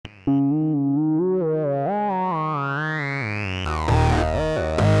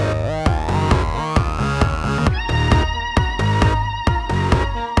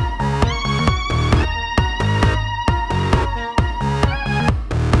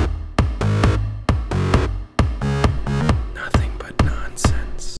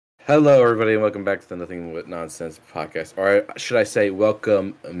Hello, everybody, and welcome back to the Nothing But Nonsense podcast. Or should I say,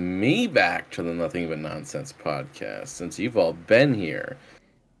 welcome me back to the Nothing But Nonsense podcast, since you've all been here,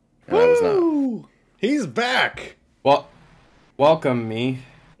 and I was not. Woo! He's back. Well, welcome me.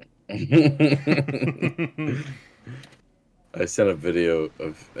 I sent a video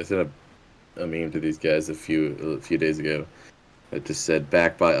of I sent a meme to these guys a few days ago. It just said,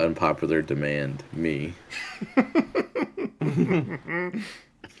 "Back by unpopular demand, me."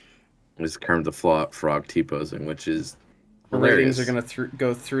 It's Kermit the Frog T-posing, which is The hilarious. ratings are gonna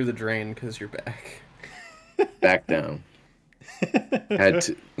go through the drain because you're back. Back down.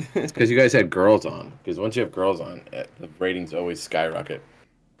 It's because you guys had girls on. Because once you have girls on, the ratings always skyrocket.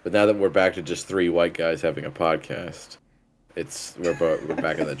 But now that we're back to just three white guys having a podcast, we're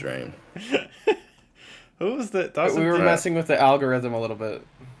back in the drain. Who was that? We were messing with the algorithm a little bit.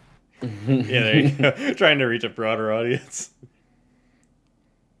 Yeah, there you go. Trying to reach a broader audience.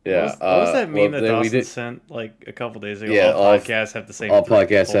 Yeah. What was that meme that then we Dawson sent like a couple days ago? Yeah, all podcasts have the same. All three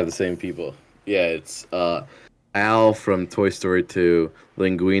podcasts people. have the same people. Yeah, it's Al from Toy Story 2,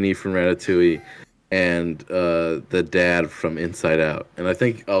 Linguini from Ratatouille, and the dad from Inside Out. And I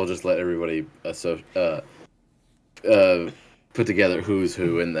think I'll just let everybody put together who's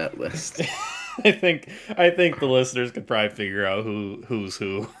who in that list. I think the listeners could probably figure out who's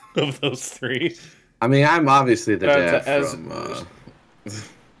who of those three. I mean, I'm obviously the Shout dad out to from.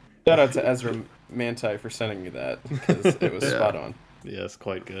 Shout out to Ezra Manti for sending me that because it was spot on. Yes,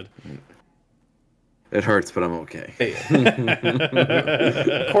 quite good. It hurts, but I'm okay.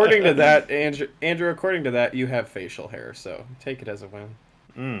 According to that, Andrew, according to that, you have facial hair, so take it as a win.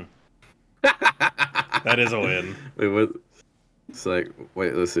 That is a win. Wait, what? It's like,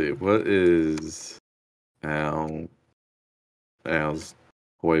 wait, let's see. What is Al's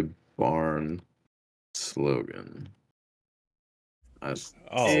toy barn slogan?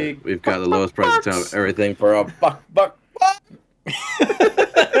 Oh. We've got the lowest price in town of everything for a buck. I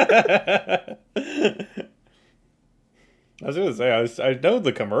was gonna say I know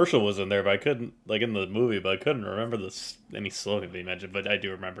the commercial was in there, but I couldn't in the movie, but I couldn't remember any slogan they mentioned. But I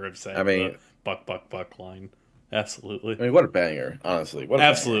do remember him saying the buck line. Absolutely. I mean, what a banger! Honestly, what a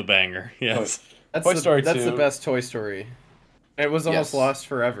absolute banger. Yes. Toy Story That's 2. the best Toy Story. It was almost lost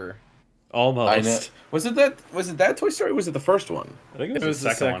forever. Almost. I know. Was it that Toy Story? Or was it the first one? I think It was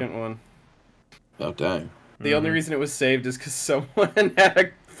the second one. Oh dang! The only reason it was saved is because someone had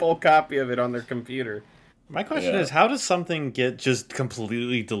a full copy of it on their computer. My question is, how does something get just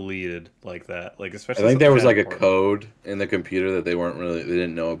completely deleted like that? Like, especially I think there was like a important. code in the computer that they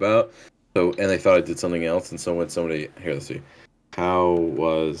didn't know about. So, and they thought it did something else, and so when here, let's see. How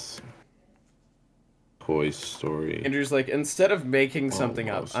was Toy Story? Andrew's like, instead of making something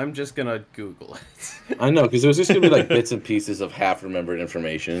Almost. up, I'm just gonna Google it. I know, because it was just gonna be like bits and pieces of half-remembered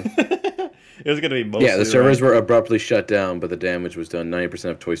information. It was gonna be mostly Yeah, the servers were abruptly shut down, but the damage was done.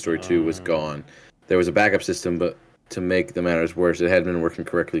 90% of Toy Story 2 was gone. There was a backup system, but to make the matters worse, it had been working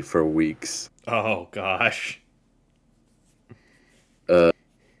correctly for weeks. Oh gosh.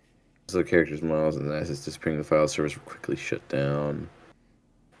 So the characters' models and assets disappearing. The file servers were quickly shut down.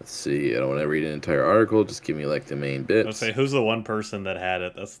 Let's see. I don't want to read an entire article. Just give me like the main bits. Let's say who's the one person that had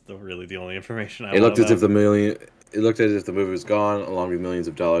it. That's really the only information I It looked want as if It looked as if the movie was gone, along with millions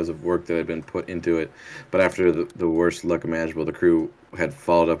of dollars of work that had been put into it. But after the worst luck imaginable, the crew had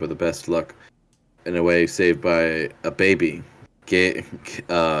followed up with the best luck, in a way, saved by a baby. Galen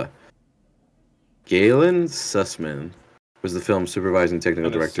Sussman was the film's supervising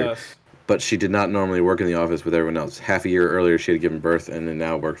technical director. But she did not normally work in the office with everyone else. Half a year earlier, she had given birth and then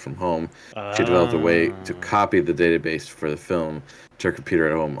now worked from home. She developed a way to copy the database for the film to her computer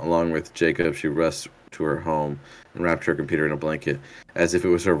at home. Along with Jacob, she rushed to her home and wrapped her computer in a blanket as if it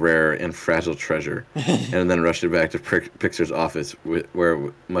was a rare and fragile treasure, and then rushed it back to Pixar's office,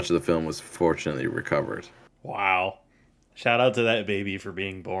 where much of the film was fortunately recovered. Wow. Shout out to that baby for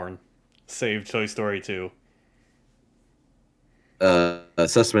being born. Saved Toy Story 2.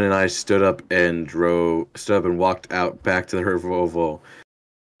 Sussman and I stood up and walked out back to her Volvo,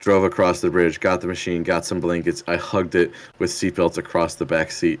 drove across the bridge, got the machine, got some blankets. I hugged it with seatbelts across the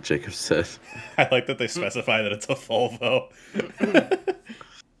back seat, Jacob said. I like that they specify that it's a Volvo.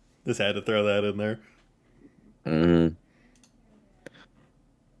 Just had to throw that in there. Mm-hmm.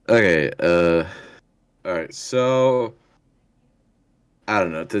 Okay, alright, so I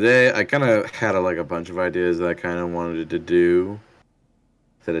don't know. Today I kind of had a bunch of ideas that I kind of wanted to do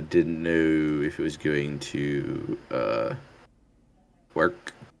that I didn't know if it was going to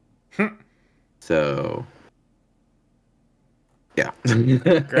work. So Yeah.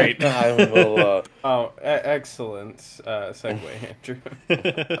 Great. I will. Excellent segue, Andrew.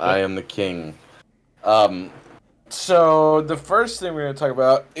 I am the king. So the first thing we're going to talk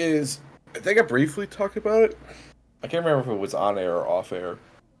about is, I think I briefly talked about it. I can't remember if it was on air or off air.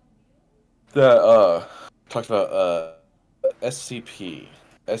 That talked about SCP.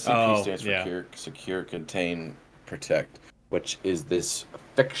 SCP stands for Secure, Contain, Protect, which is this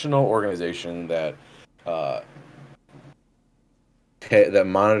fictional organization that that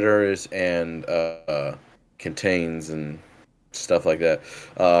monitors and contains and stuff like that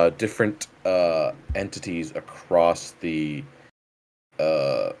different entities across the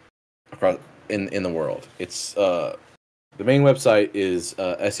across in the world. It's the main website is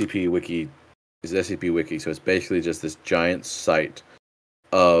SCP Wiki. Is SCP Wiki, so it's basically just this giant site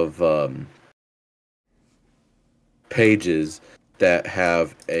of pages that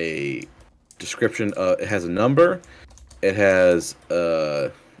have a description. It has a number. It has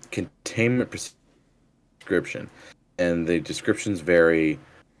a containment prescription, and the descriptions vary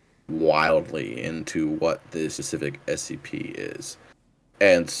wildly into what the specific SCP is.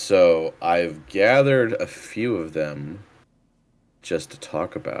 And so I've gathered a few of them just to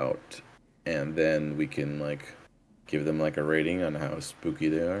talk about, and then we can give them a rating on how spooky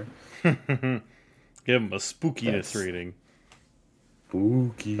they are. Give them a spookiness rating.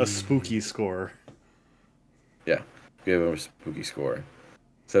 Spooky. A spooky score. Yeah, give them a spooky score.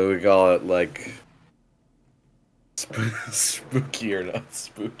 So we call it spooky or not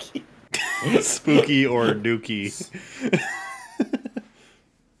spooky. Spooky or Nuki.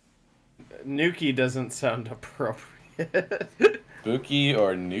 Nuki doesn't sound appropriate. Spooky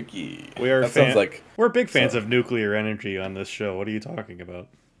or Nuki. We're big fans of nuclear energy on this show. What are you talking about?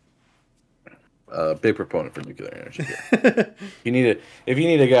 Big proponent for nuclear energy. If you need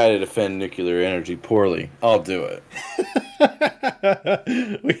a guy to defend nuclear energy poorly, I'll do it.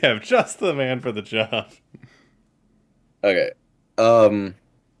 We have just the man for the job. Okay. All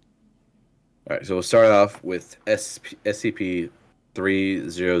right. So we'll start off with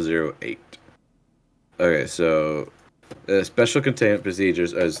SCP-3008. Okay. So special containment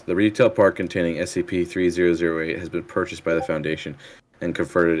procedures as the retail park containing SCP-3008 has been purchased by the Foundation and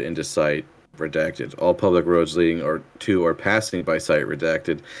converted into site. Redacted. All public roads leading to or passing by site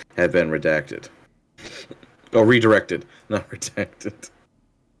redacted have been redacted. Oh, redirected, not redacted.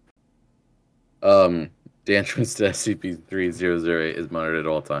 The entrance to SCP-3008 is monitored at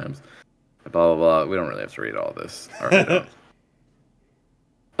all times. Blah, blah, blah. We don't really have to read all this. Okay.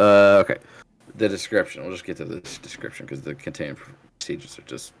 The description. We'll just get to the description because the containment procedures are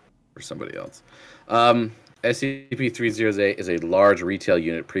just for somebody else. SCP-3008 is a large retail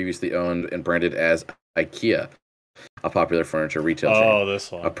unit previously owned and branded as IKEA, a popular furniture retail chain. Oh,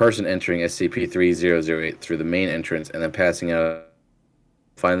 this one. A person entering SCP-3008 through the main entrance and then passing out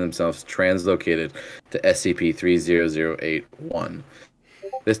find themselves translocated to SCP-3008-1.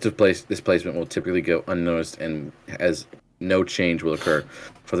 This displacement will typically go unnoticed and as no change will occur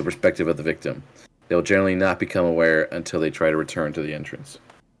from the perspective of the victim. They will generally not become aware until they try to return to the entrance.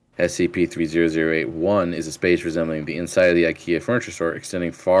 SCP-3008-1 is a space resembling the inside of the IKEA furniture store,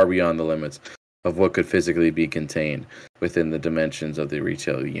 extending far beyond the limits of what could physically be contained within the dimensions of the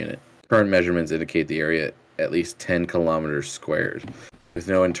retail unit. Current measurements indicate the area at least 10 kilometers squared, with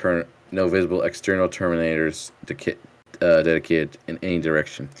no visible external terminators dedicated in any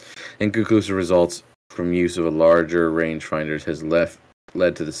direction. Inconclusive results from use of a larger rangefinders has led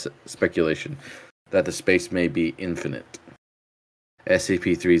to the speculation that the space may be infinite.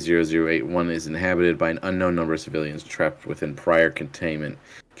 SCP-3008-1 is inhabited by an unknown number of civilians trapped within prior containment.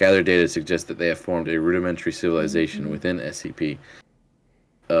 Gathered data suggests that they have formed a rudimentary civilization within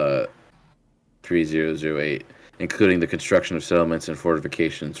SCP-3008, including the construction of settlements and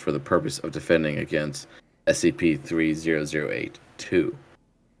fortifications for the purpose of defending against SCP-3008-2.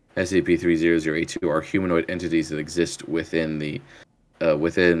 SCP-3008-2 are humanoid entities that exist within the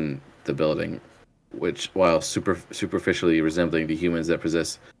building, which, while superficially resembling the humans they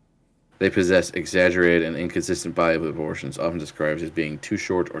possess exaggerated and inconsistent body proportions, often described as being too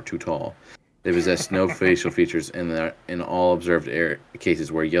short or too tall. They possess no facial features in all observed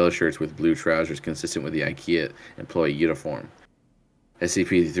cases wear yellow shirts with blue trousers consistent with the IKEA employee uniform.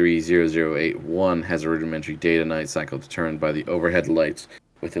 SCP-3008-1 has a rudimentary day-to-night cycle determined by the overhead lights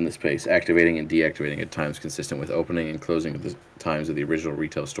within the space, activating and deactivating at times consistent with opening and closing of the times of the original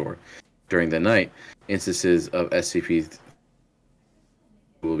retail store. During the night, instances of SCP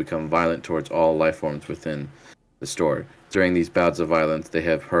will become violent towards all life forms within the store. During these bouts of violence, they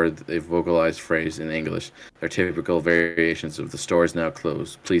have heard a vocalized phrase in English. They're typical variations of "the store is now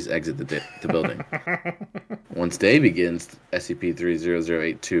closed. Please exit the building." Once day begins,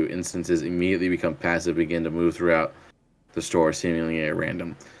 SCP-30082 instances immediately become passive, begin to move throughout the store, seemingly at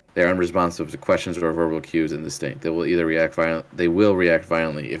random. They are unresponsive to questions or verbal cues in this state. They will react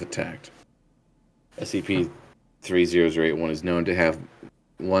violently if attacked. SCP-30081 is known to have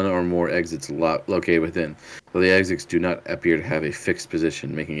one or more exits located within, though the exits do not appear to have a fixed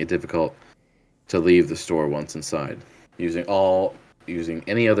position, making it difficult to leave the store once inside. Using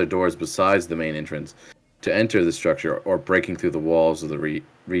any other doors besides the main entrance to enter the structure or breaking through the walls of the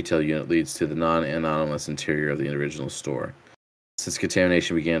retail unit leads to the non-anomalous interior of the original store. Since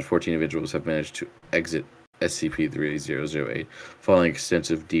contamination began, 14 individuals have managed to exit SCP-3008 following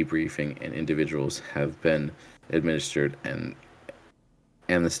extensive debriefing, and individuals have been administered and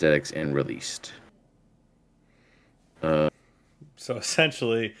anesthetics and released. So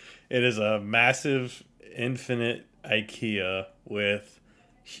essentially, it is a massive, infinite IKEA with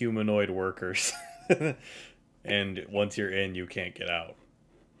humanoid workers. And once you're in, you can't get out.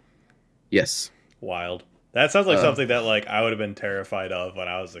 Yes. Wild. That sounds like something that like I would have been terrified of when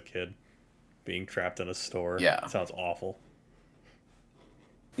I was a kid. Being trapped in a store. Yeah. Sounds awful.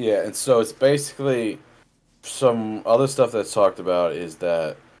 Yeah, and so it's basically some other stuff that's talked about is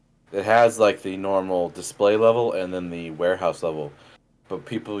that it has like the normal display level and then the warehouse level. But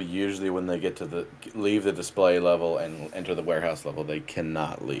people usually when they get to leave the display level and enter the warehouse level, they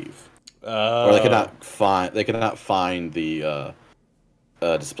cannot leave. Or they cannot find the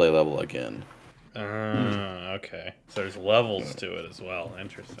display level again. Okay. So there's levels to it as well.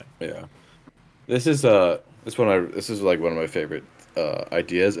 Interesting. Yeah. This is like one of my favorite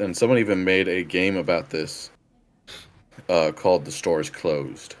ideas, and someone even made a game about this called "The Store is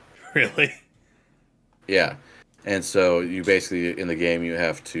Closed." Really? Yeah, and so you basically in the game you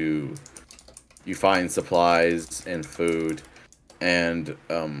find supplies and food, and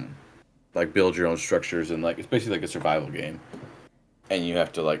like build your own structures, and like it's basically like a survival game, and you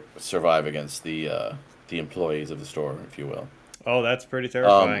have to like survive against the employees of the store, if you will. Oh, that's pretty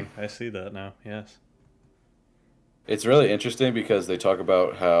terrifying. I see that now. Yes. It's really interesting because they talk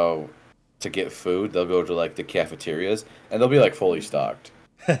about how to get food, they'll go to like the cafeterias and they'll be like fully stocked.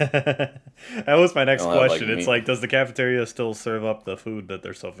 That was my next question. Have, it's like, does the cafeteria still serve up the food that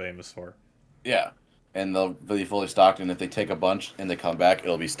they're so famous for? Yeah. And they'll be fully stocked, and if they take a bunch and they come back,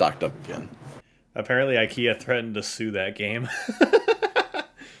 it'll be stocked up again. Apparently IKEA threatened to sue that game.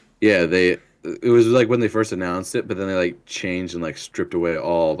 Yeah, it was like when they first announced it, but then they like changed and like stripped away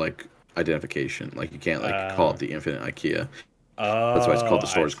all like identification. Like you can't like call it the Infinite IKEA. That's why it's called The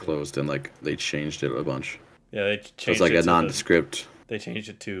Store is Closed, and like they changed it a bunch. Yeah, they changed so it's like a nondescript. They changed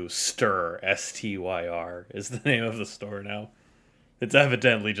it to Styr, STYR is the name of the store now. It's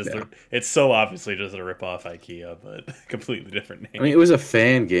evidently just it's so obviously just a ripoff IKEA, but completely different name. I mean, it was a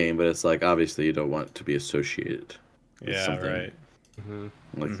fan game, but it's like obviously you don't want it to be associated with something right.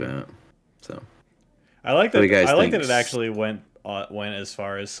 Like that. So I like that. I like that it actually went as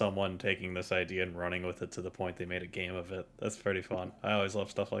far as someone taking this idea and running with it to the point they made a game of it. That's pretty fun. I always love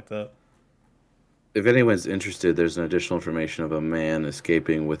stuff like that. If anyone's interested, there's an additional information of a man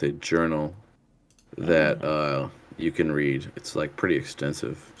escaping with a journal that you can read. It's like pretty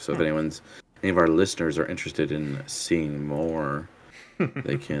extensive. So if any of our listeners are interested in seeing more,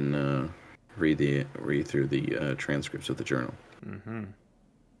 they can read through the transcripts of the journal. Mm-hmm.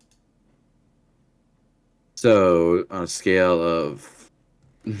 So on a scale of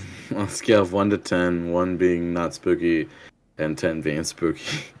 1 to 10, 1 being not spooky and 10 being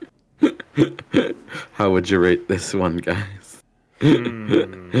spooky, how would you rate this one, guys? What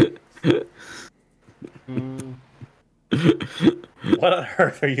on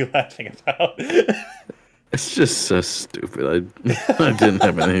earth are you laughing about? It's just so stupid. I didn't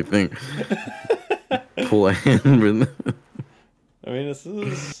have anything planned. I mean,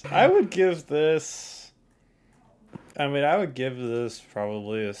 I would give this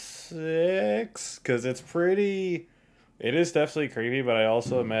probably a 6 because it is definitely creepy, but I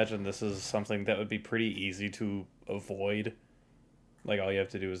also imagine this is something that would be pretty easy to avoid. Like all you have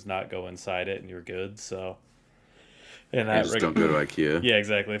to do is not go inside it and you're good. So, and just don't go to IKEA. Yeah,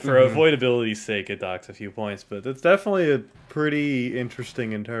 exactly. For avoidability's sake, it docks a few points, but it's definitely a pretty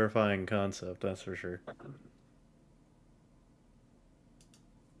interesting and terrifying concept. That's for sure.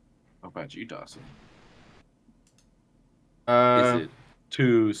 How about you, Dawson? Is it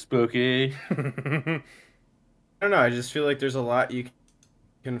too spooky? I don't know. I just feel like there's a lot you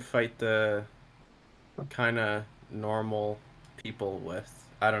can fight the kind of normal people with.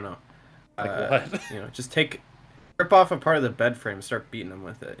 I don't know. Like what? Just take rip off a part of the bed frame, start beating them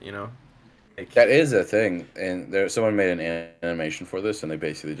with it. You know. Like, that is a thing, and someone made an animation for this, and they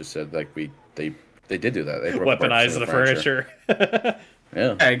basically just said like they did do that. They weaponize the furniture.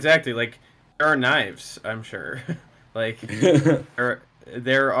 Yeah, exactly. Like there are knives, I'm sure. Like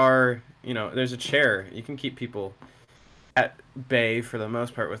there are, you know, there's a chair. You can keep people at bay for the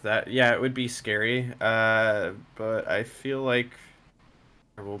most part with that. Yeah, it would be scary. But I feel like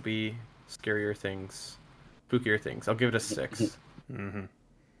there will be scarier things, spookier things. I'll give it a 6. Mm-hmm.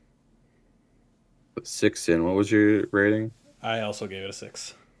 6 in. What was your rating? I also gave it a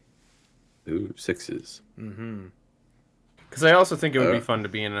 6. Ooh, 6s. Mm-hmm. Because I also think it would be fun to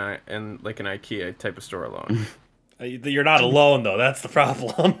be in like an IKEA type of store alone. You're not alone though. That's the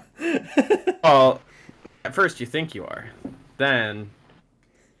problem. Well, at first you think you are, then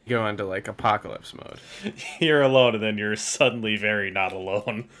you go into like apocalypse mode. You're alone, and then you're suddenly very not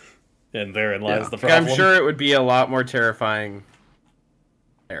alone, and therein lies the problem. I'm sure it would be a lot more terrifying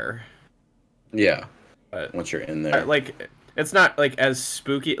there. Yeah, but once you're in there, like it's not like as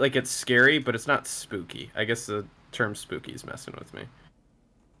spooky. Like it's scary, but it's not spooky. I guess the term spooky is messing with me.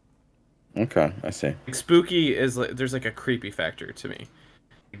 Okay, I see. Like, spooky is like there's like a creepy factor to me.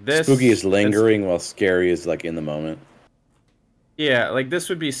 Spooky is lingering, while scary is like in the moment. Yeah, like this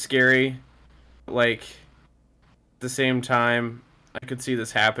would be scary. Like at the same time, I could see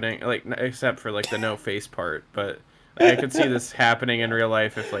this happening. Like except for like the no face part, but I could see this happening in real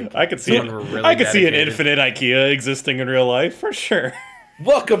life if like I could see it. Really I could see an infinite IKEA existing in real life for sure.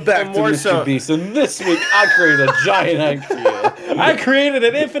 Welcome back to Mr. Beast, and this week I created a giant IKEA. I created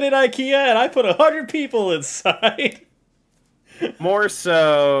an infinite IKEA, and I put 100 people inside. More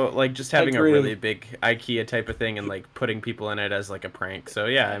so, like, just having a really big IKEA type of thing and, like, putting people in it as, like, a prank. So,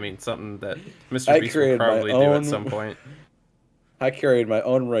 yeah, I mean, something that Mr. Beast will probably do at some point. I created my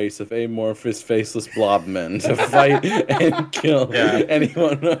own race of amorphous, faceless blob men to fight and kill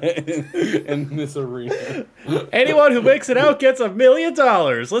anyone in this arena. Anyone who makes it out gets $1 million.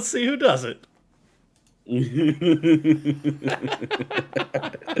 Let's see who does it.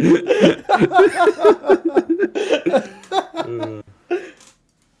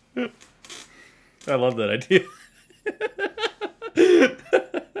 I love that idea.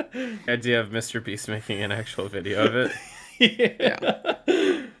 Idea of Mr. Beast making an actual video of it. Yeah.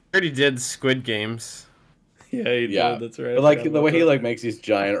 He already did Squid Games. Yeah, he did. That's right. But like the way he like makes these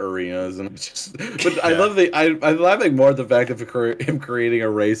giant arenas and just. But I love I love like more the fact of him creating a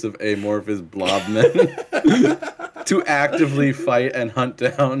race of amorphous blob men to actively fight and hunt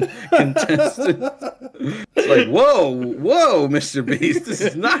down contestants. It's like whoa, Mr. Beast, this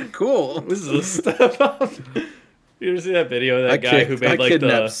is not cool. This is a step up. You ever see that video of that guy who made like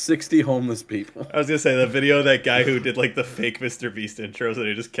kidnapped 60 homeless people? I was gonna say the video of that guy who did like the fake Mr. Beast intros and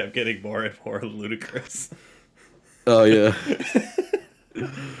it just kept getting more and more ludicrous. Oh yeah. I feel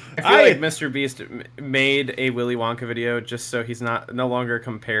like Mr. Beast made a Willy Wonka video just so he's no longer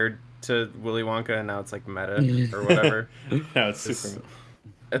compared to Willy Wonka, and now it's like meta or whatever. Now it's super.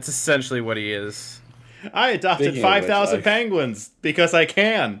 It's essentially what he is. I adopted 5,000 penguins because I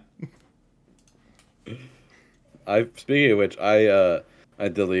can. Speaking of which, I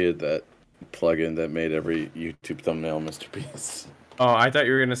deleted that plugin that made every YouTube thumbnail Mr. Beast. Oh, I thought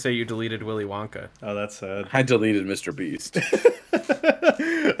you were gonna say you deleted Willy Wonka. Oh, that's sad. I deleted Mr. Beast.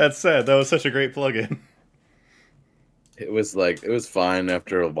 That's sad. That was such a great plugin. It was fine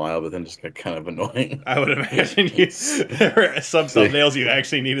after a while, but then just got kind of annoying. I would imagine there were some thumbnails you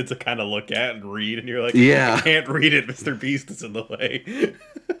actually needed to kind of look at and read, and you're like, yeah, I can't read it. Mr. Beast is in the way.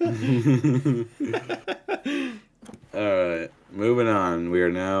 Alright, moving on. We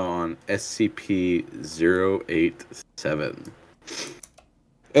are now on SCP-087.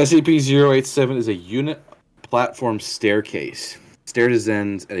 SCP-087 is a unit platform staircase. Stair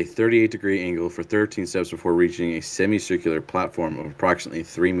descends at a 38-degree angle for 13 steps before reaching a semicircular platform of approximately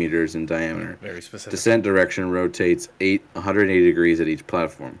 3 meters in diameter. Very specific. Descent direction rotates 180 degrees at each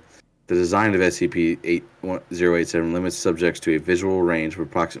platform. The design of SCP-087 limits subjects to a visual range of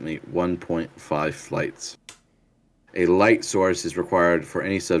approximately 1.5 flights. A light source is required for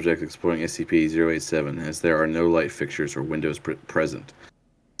any subject exploring SCP-087, as there are no light fixtures or windows present.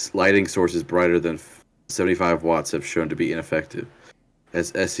 Lighting sources brighter than 75 watts have shown to be ineffective,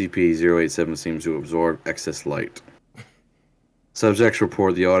 as SCP-087 seems to absorb excess light. Subjects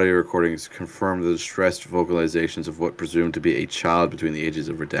report the audio recordings confirm the distressed vocalizations of what presumed to be a child between the ages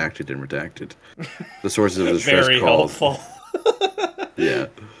of redacted and redacted. The sources of the distress call... Yeah.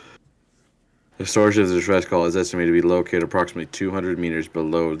 The source of the distress call is estimated to be located approximately 200 meters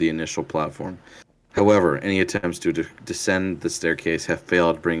below the initial platform. However, any attempts to descend the staircase have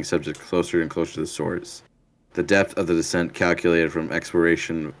failed, bringing subjects closer and closer to the source. The depth of the descent calculated from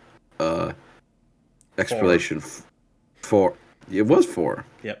exploration 4. It was 4.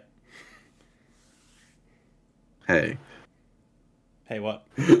 Yep. Hey. Hey, what?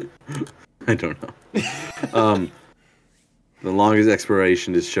 I don't know. The longest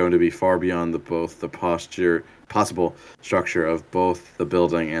exploration is shown to be far beyond both the possible structure of both the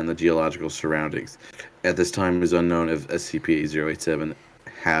building and the geological surroundings. At this time, it is unknown if SCP-087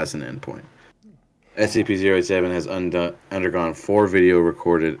 has an endpoint. SCP-087 has undergone 4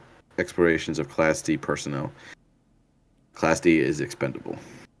 video-recorded explorations of Class D personnel. Class D is expendable.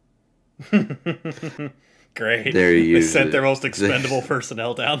 Great. They sent their most expendable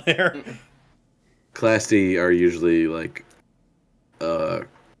personnel down there. Class D are usually like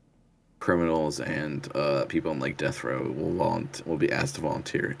criminals and people on like death row will be asked to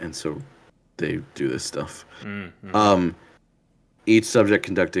volunteer, and so they do this stuff. Mm-hmm. Each subject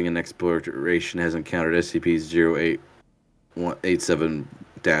conducting an exploration has encountered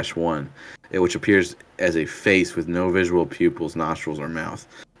SCP-087-1, which appears as a face with no visual pupils, nostrils, or mouth.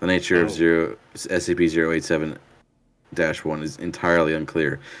 The nature of SCP-087-1 is entirely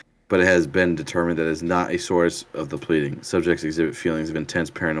unclear, but it has been determined that it is not a source of the bleeding. Subjects exhibit feelings of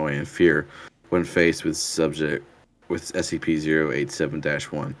intense paranoia and fear when faced with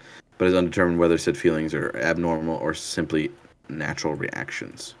SCP-087-1, but it is undetermined whether said feelings are abnormal or simply natural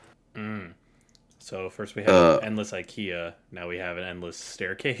reactions. So first we have an endless IKEA, now we have an endless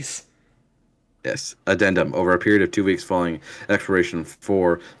staircase. Yes. Addendum. Over a period of 2 weeks following Exploration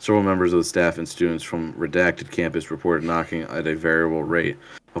 4, several members of the staff and students from redacted campus reported knocking at a variable rate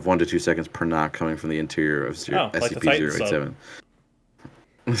of 1 to 2 seconds per knock coming from the interior of SCP-087.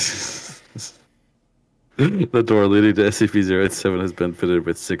 The door leading to SCP-087 has been fitted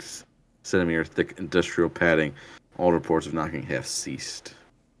with 6-centimeter thick industrial padding. All reports of knocking have ceased.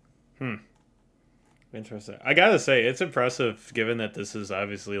 Interesting. I gotta say, it's impressive given that this is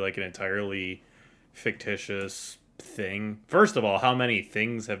obviously like an entirely fictitious thing. First of all, how many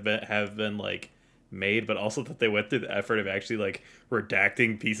things have been like made, but also that they went through the effort of actually like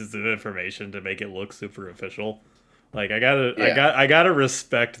redacting pieces of information to make it look super official. Like I gotta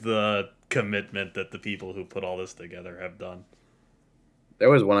respect the commitment that the people who put all this together have done. There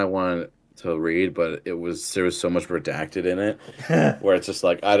was one I wanted to read, but there was so much redacted in it where it's just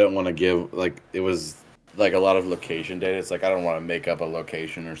like I don't want to give, like, it was like a lot of location data. It's like I don't want to make up a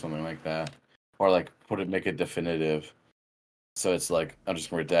location or something like that, or like make it definitive. So it's like I'm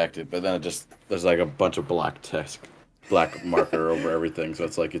just gonna redact it, but then there's like a bunch of black marker over everything, so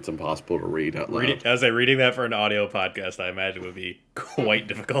it's like it's impossible to read out loud. Reading that for an audio podcast, I imagine would be quite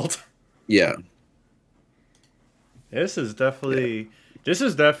difficult. Yeah. This is definitely,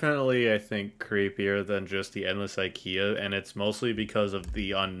 I think, creepier than just the endless IKEA, and it's mostly because of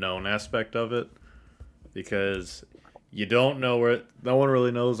the unknown aspect of it. Because you don't know where, no one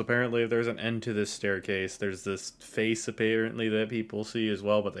really knows, apparently, if there's an end to this staircase. There's this face, apparently, that people see as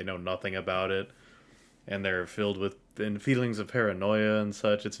well, but they know nothing about it. And they're filled with feelings of paranoia and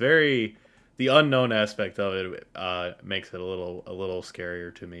such. It's very, the unknown aspect of it makes it a little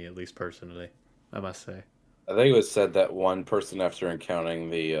scarier to me, at least personally, I must say. I think it was said that one person, after encountering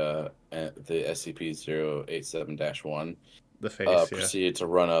the SCP-087-1, the face, proceeded to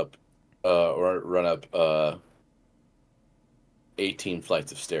run up 18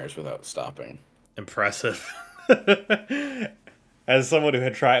 flights of stairs without stopping. Impressive. As someone who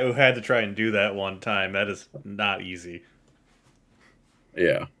had to try and do that one time, that is not easy.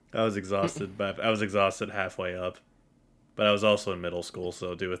 Yeah. I was exhausted, but I was exhausted halfway up. But I was also in middle school,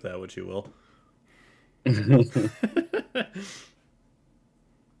 so do with that what you will.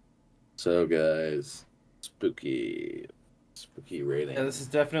 So guys, spooky rating. Yeah, this is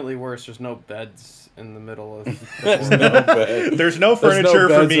definitely worse. There's no beds in the middle of There's no furniture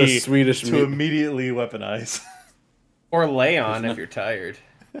for me to immediately weaponize or lay on if you're tired.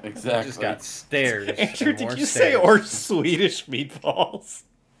 Exactly. You just got stairs. Andrew, did you say or Swedish meatballs?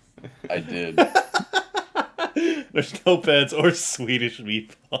 I did. There's no beds or Swedish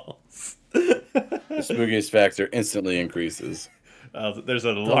meatballs. The spookiest factor instantly increases. There's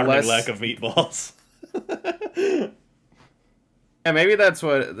an alarming lack of meatballs. Yeah, maybe that's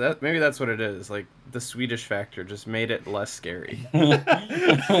what it is. Like the Swedish factor just made it less scary. On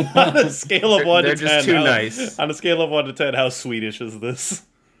a scale of 1 to 10, they're just too nice. On a scale of 1 to 10, how Swedish is this?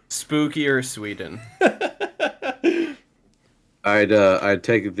 Spookier Sweden. I'd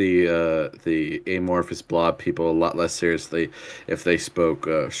take the amorphous blob people a lot less seriously if they spoke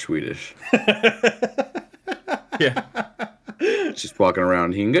Swedish. Yeah. Just walking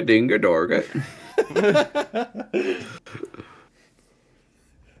around hinga dinga dorga.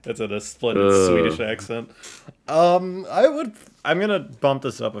 It's in a splendid Swedish accent. I'm gonna bump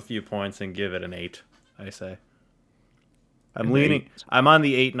this up a few points and give it an 8. I say. I'm on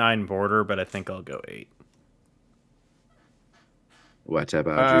the 8-9 border, but I think I'll go 8. What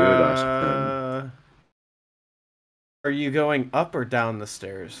about you, Are you going up or down the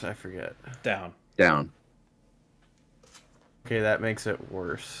stairs? I forget. Down. Down. Okay, that makes it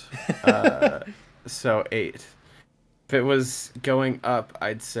worse. So 8. If it was going up,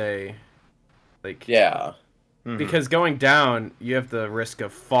 I'd say, like, yeah, because going down, you have the risk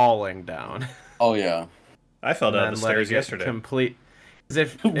of falling down. Oh yeah, I fell down the stairs yesterday. Complete. Because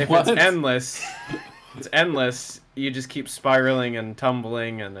if it's endless. You just keep spiraling and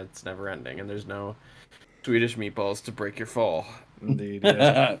tumbling, and it's never ending. And there's no Swedish meatballs to break your fall. Indeed.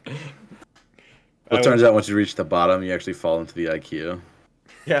 Yeah. Well, it turns out once you reach the bottom, you actually fall into the IKEA.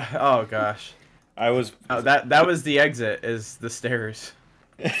 Yeah. Oh gosh. That was the exit. Is the stairs.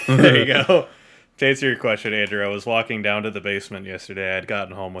 There you go. To answer your question, Andrew, I was walking down to the basement yesterday. I had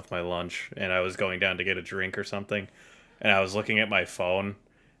gotten home with my lunch, and I was going down to get a drink or something. And I was looking at my phone,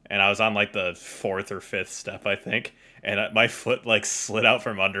 and I was on like the 4th or 5th step, I think. And my foot like slid out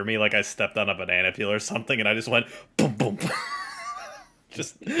from under me, like I stepped on a banana peel or something, and I just went boom, boom.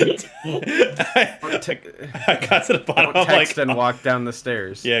 Just I got to the bottom. Don't text and walk down the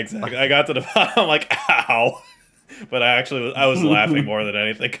stairs. Yeah, exactly. I got to the bottom. I'm like, ow. But I was laughing more than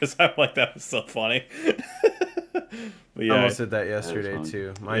anything because I'm like, that was so funny. But yeah, I almost did that yesterday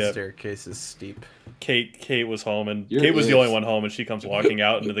too. My staircase is steep. Kate was home, and Kate was the only one home, and she comes walking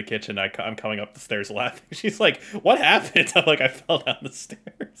out into the kitchen. I'm coming up the stairs laughing. She's like, "What happened?" I'm like, "I fell down the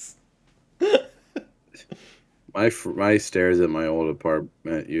stairs." My stairs at my old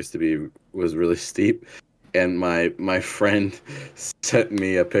apartment was really steep, and my friend sent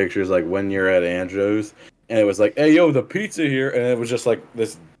me a picture like when you're at Andrew's, and it was like, "Hey yo, the pizza here," and it was just like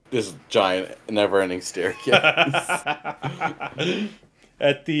this giant never-ending staircase.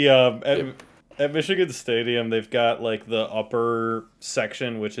 At the at Michigan Stadium, they've got like the upper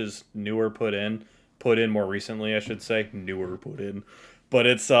section, which is put in more recently, I should say, put in, but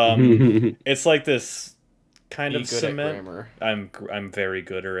it's it's like this kind of cement. I'm very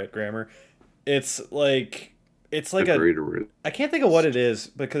good at grammar. It's like I can't think of what it is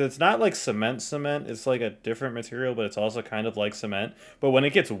because it's not like cement. It's like a different material, but it's also kind of like cement. But when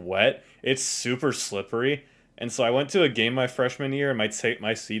it gets wet, it's super slippery. And so I went to a game my freshman year, and my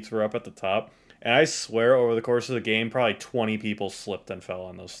seats were up at the top. And I swear, over the course of the game, probably 20 people slipped and fell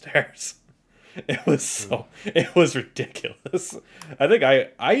on those stairs. It was ridiculous. I think I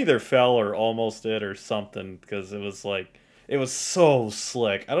either fell or almost did or something because it was so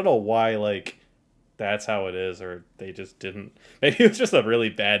slick. I don't know why, like, that's how it is, or they just didn't. Maybe it was just a really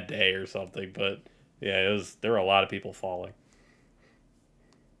bad day or something. But yeah, there were a lot of people falling.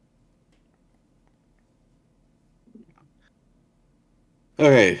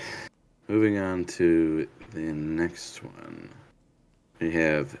 Okay, moving on to the next one. We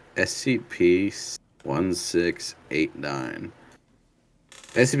have SCP-1689.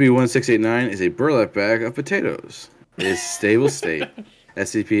 SCP-1689 is a burlap bag of potatoes. It is stable state.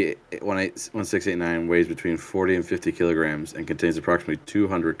 SCP-1689 weighs between 40 and 50 kilograms and contains approximately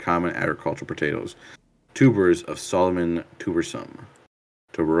 200 common agricultural potatoes, tubers of Solomon tuberosum.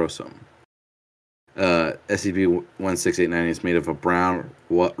 SCP-1689 is made of a brown,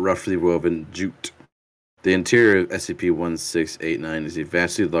 roughly woven jute. The interior of SCP-1689 is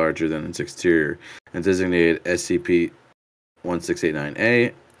vastly larger than its exterior and designated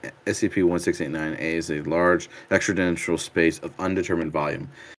SCP-1689-A. SCP-1689-A is a large extradimensional space of undetermined volume,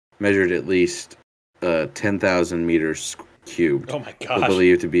 measured at least 10,000 meters cubed. Oh my gosh. But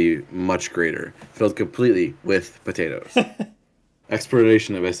believed to be much greater, filled completely with potatoes.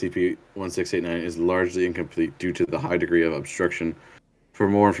 Exploration of SCP-1689 is largely incomplete due to the high degree of obstruction. For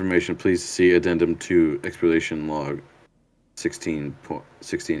more information, please see Addendum 2, Exploration Log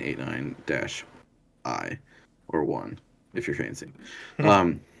 1689-I, or 1, if you're fancy.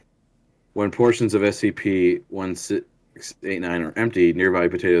 When portions of SCP-1689 are empty, nearby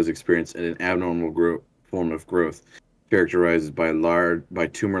potatoes experience an abnormal form of growth, characterized by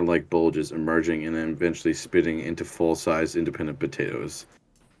tumor-like bulges emerging and then eventually splitting into full-size independent potatoes.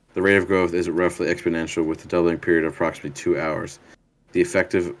 The rate of growth is roughly exponential, with a doubling period of approximately 2 hours. This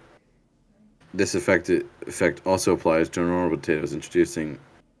effect also applies to normal potatoes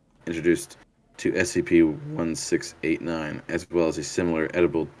introduced to SCP-1689, as well as a similar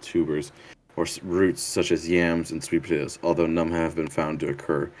edible tubers or roots such as yams and sweet potatoes, although none have been found to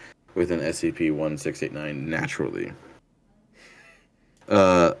occur within SCP-1689 naturally.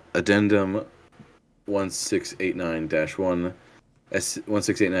 Addendum 1689-1.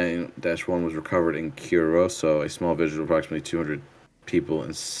 S-1689-1 was recovered in Kyrgyzstan, a small village of approximately 200 people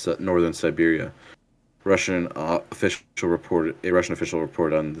in northern Siberia. A Russian official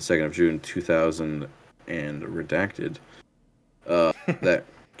reported on the 2nd of June 2000 and redacted that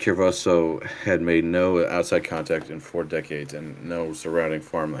Kyrgyzstan had made no outside contact in 4 decades and no surrounding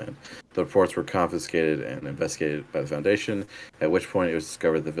farmland. The reports were confiscated and investigated by the Foundation, at which point it was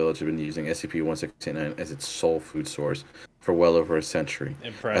discovered the village had been using SCP-1689 as its sole food source for well over a century.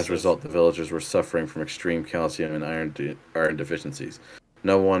 Impressive. As a result, the villagers were suffering from extreme calcium and iron deficiencies.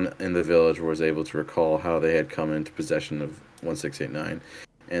 No one in the village was able to recall how they had come into possession of 1689,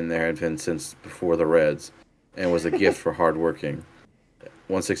 and there had been since before the Reds, and was a gift for hard working.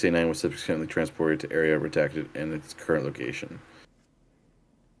 1689 was subsequently transported to area redacted in its current location.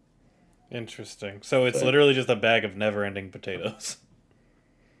 Interesting. So it's literally just a bag of never-ending potatoes.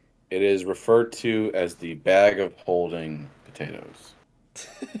 It is referred to as the bag of holding potatoes.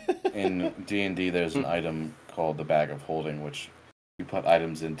 In D&D, there's an item called the bag of holding, which you put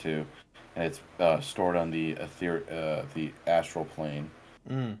items into, and it's stored on the astral plane.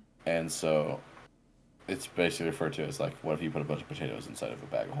 And so it's basically referred to as like, what if you put a bunch of potatoes inside of a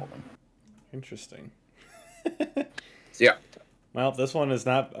bag of holding? Interesting. Yeah. Well, this one is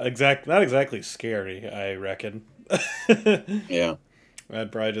not exactly scary, I reckon. Yeah. I'd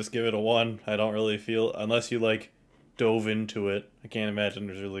probably just give it a 1. I don't really feel, unless you like dove into it, I can't imagine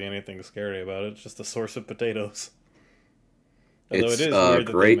there's really anything scary about it. It's just a source of potatoes. Although it is weird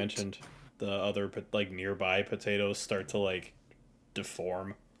that they mentioned the other like nearby potatoes start to like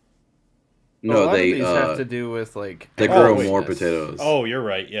deform. No, these have to do with like they grow more potatoes. Oh, you're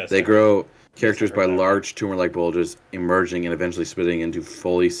right. Yes, they grow characterized by large tumor-like bulges emerging and eventually splitting into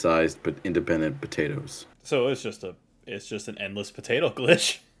fully sized but independent potatoes. So it's just an endless potato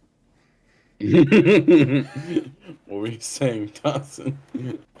glitch. What were you saying, Dawson?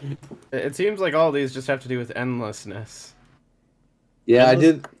 It seems like all these just have to do with endlessness. Yeah, I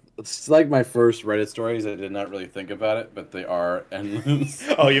did. It's like my first Reddit stories. I did not really think about it, but they are endless.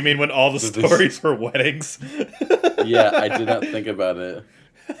 Oh, you mean when all the stories were weddings? Yeah, I did not think about it.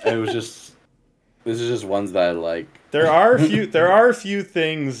 It was just. This is just ones that I like. There are a few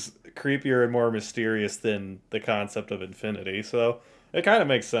things creepier and more mysterious than the concept of infinity. So it kind of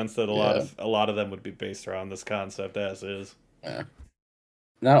makes sense that a lot of them would be based around this concept as is. Yeah.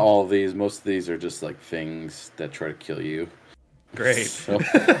 Not all of these. Most of these are just like things that try to kill you. Great. So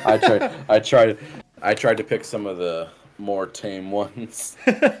I tried to pick some of the more tame ones.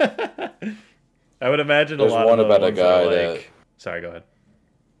 I would imagine there's a lot one of about a guy that. Sorry, go ahead.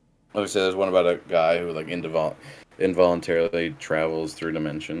 Like I said, there's one about a guy who like involuntarily travels through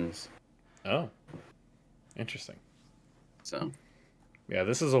dimensions. Oh, interesting. So, yeah,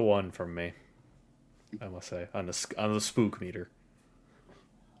 this is a 1 from me. I must say on the spook meter.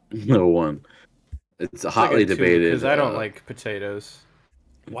 No 1. It's hotly debated because I don't like potatoes.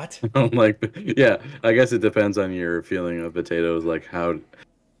 What? I don't like. Yeah, I guess it depends on your feeling of potatoes. Like how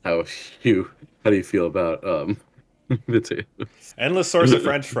do you feel about potatoes? Endless source of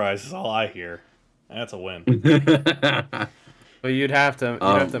French fries is all I hear. That's a win. But you'd have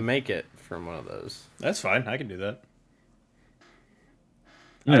to make it from one of those. That's fine. I can do that.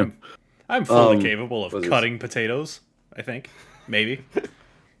 Yeah. I'm fully capable of cutting potatoes. I think maybe. I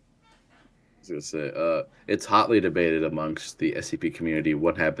was gonna say, it's hotly debated amongst the SCP community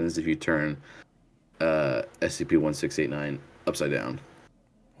what happens if you turn SCP-1689 upside down.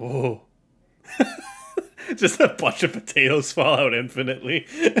 Oh. Just a bunch of potatoes fall out infinitely.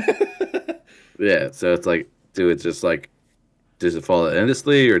 Yeah, so it's like, does it fall out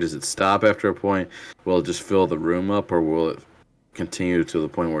endlessly, or does it stop after a point? Will it just fill the room up, or will it continue to the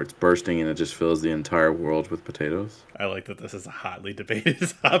point where it's bursting and it just fills the entire world with potatoes? I like that this is a hotly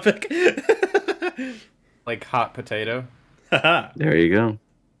debated topic. Like hot potato. There you go.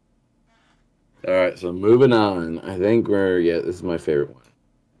 Alright, so moving on. I think this is my favorite one.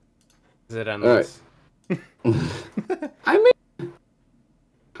 Is it endless? All right. I mean,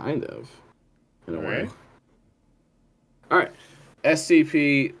 kind of, in a way. Alright.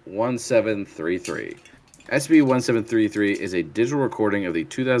 SCP-1733. SCP-1733 is a digital recording of the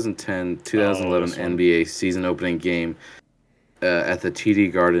 2010-2011 NBA season opening game at the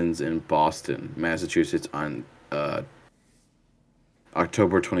TD Gardens in Boston, Massachusetts on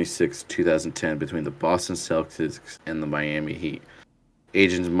October 26, 2010, between the Boston Celtics and the Miami Heat.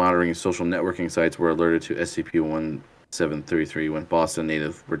 Agents monitoring social networking sites were alerted to SCP-1733 when Boston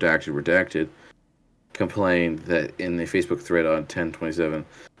native Redacted complained that in a Facebook thread on 10/27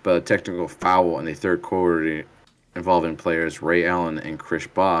 about a technical foul in the third quarter involving players Ray Allen and Chris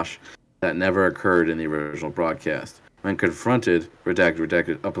Bosh that never occurred in the original broadcast. When confronted,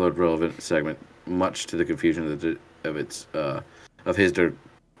 redacted upload relevant segment, much to the confusion of his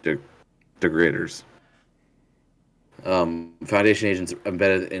degraders. Foundation agents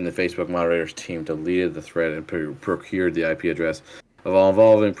embedded in the Facebook moderator's team deleted the thread and procured the IP address of all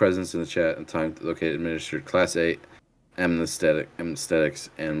involving presence in the chat and time to locate administered Class A anesthetics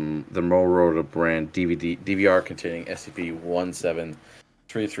and the Motorola brand DVR containing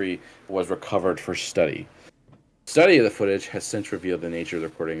SCP-1733 was recovered for study. Study of the footage has since revealed the nature of the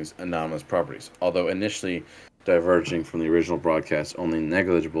recording's anomalous properties, although initially diverging from the original broadcast only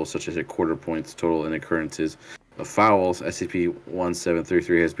negligible, such as a quarter points total in occurrences of fouls.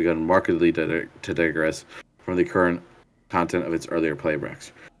 SCP-1733 has begun markedly to digress from the current content of its earlier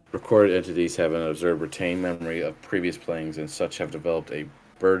playbacks. Recorded entities have an observed retained memory of previous playings, and such have developed a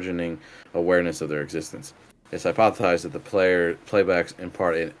burgeoning awareness of their existence. It's hypothesized that the playbacks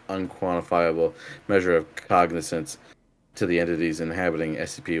impart an unquantifiable measure of cognizance to the entities inhabiting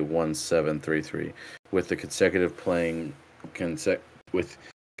SCP-1733, with the consecutive playings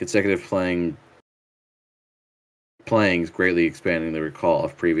greatly expanding the recall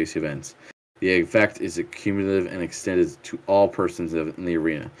of previous events. The effect is cumulative and extended to all persons in the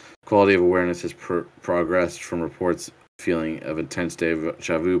arena. Quality of awareness has progressed from reports feeling of intense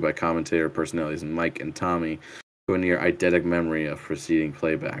deja vu by commentator personalities Mike and Tommy to a near eidetic memory of preceding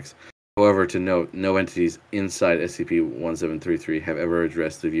playbacks. However, to note, no entities inside SCP-1733 have ever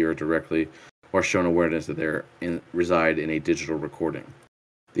addressed the viewer directly or shown awareness that they reside in a digital recording.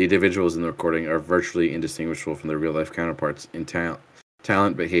 The individuals in the recording are virtually indistinguishable from their real-life counterparts in talent,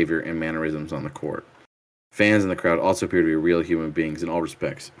 behavior, and mannerisms on the court. Fans in the crowd also appear to be real human beings in all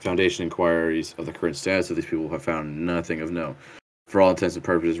respects. Foundation inquiries of the current status of these people have found nothing of note. For all intents and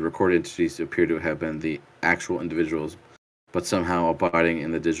purposes, recorded entities appear to have been the actual individuals, but somehow abiding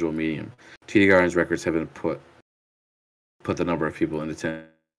in the digital medium. TD Garden's records have been put the number of people in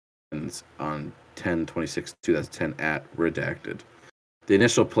attendance on 10/26/2010 at redacted. The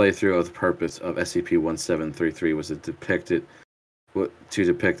initial playthrough of the purpose of SCP-1733 was to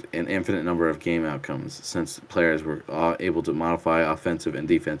depict an infinite number of game outcomes, since players were able to modify offensive and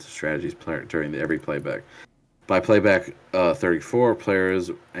defensive strategies during every playback. By playback 34, players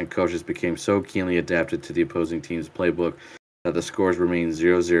and coaches became so keenly adapted to the opposing team's playbook that the scores remained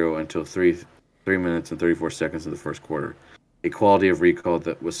 0-0 until 3 minutes and 34 seconds of the first quarter. A quality of recall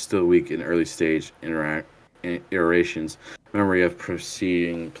that was still weak in early stage iterations. Memory of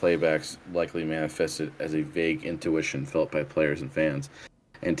preceding playbacks likely manifested as a vague intuition felt by players and fans,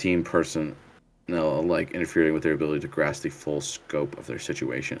 and team personnel alike, interfering with their ability to grasp the full scope of their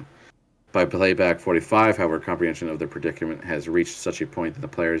situation. By playback 45, however, comprehension of their predicament has reached such a point that the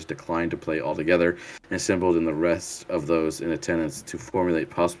players declined to play altogether and assembled in the rest of those in attendance to formulate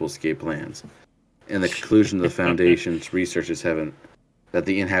possible escape plans. In the conclusion of the Foundation's researches that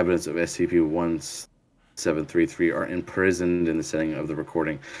the inhabitants of SCP-1733 are imprisoned in the setting of the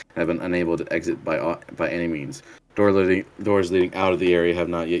recording and have been unable to exit by any means. Doors leading out of the area have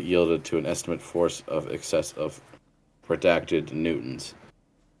not yet yielded to an estimate force of excess of redacted newtons.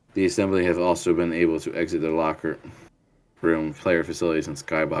 The assembly have also been able to exit their locker room, player facilities, and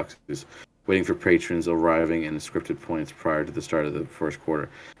skyboxes. Waiting for patrons arriving in scripted points prior to the start of the first quarter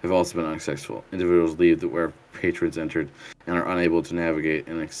have also been unsuccessful. Individuals leave where patrons entered and are unable to navigate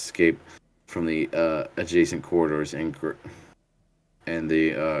and escape from the adjacent corridors and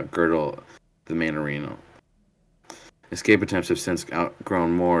the girdle the main arena. Escape attempts have since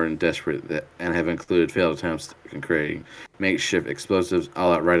grown more and desperate and have included failed attempts in creating makeshift explosives,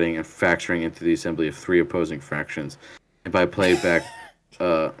 all-out writing, and fracturing into the assembly of 3 opposing factions. And by playback,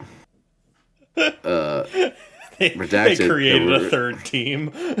 redacted, they created a third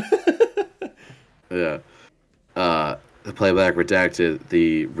team. Yeah. The playback redacted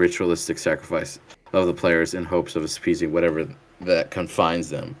the ritualistic sacrifice of the players in hopes of appeasing whatever that confines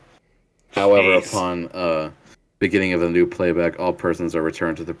them. However, upon beginning of the new playback, all persons are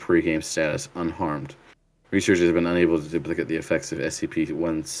returned to the pre-game status unharmed. Researchers have been unable to duplicate the effects of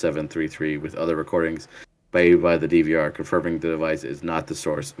SCP-1733 with other recordings by the DVR, confirming the device is not the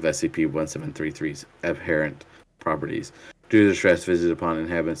source of SCP-1733's apparent properties. Due to the stress visited upon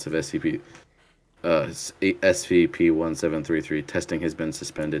inhabitants of SCP-1733, testing has been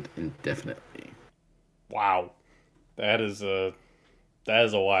suspended indefinitely. Wow. That is a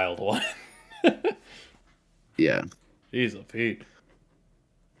wild one. Yeah. Jeez, Pete.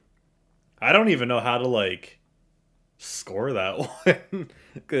 I don't even know how to, score that one.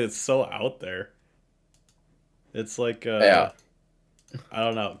 Because it's so out there. It's like, yeah. I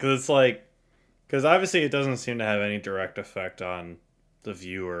don't know. Because because obviously it doesn't seem to have any direct effect on the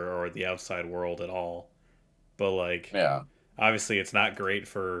viewer or the outside world at all. but like, yeah, obviously it's not great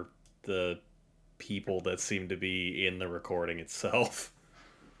for the people that seem to be in the recording itself.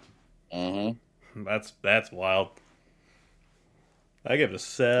 mm-hmm. That's wild. I give it a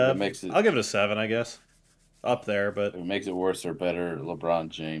 7. I'll give it a 7, I guess. Up there, but if it makes it worse or better, LeBron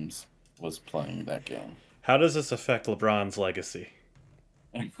James was playing that game. How does this affect LeBron's legacy?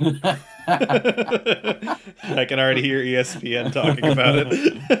 I can already hear ESPN talking about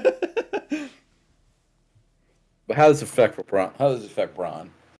it. But how does it affect LeBron? How does it affect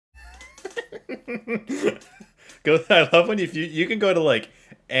Bron? I love when you can go to like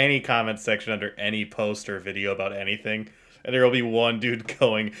any comment section under any post or video about anything, and there will be one dude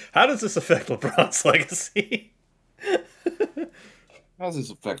going, "How does this affect LeBron's legacy?" How does this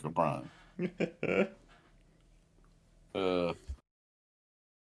affect LeBron? So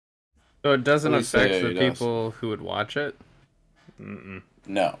it doesn't affect the people who would watch it?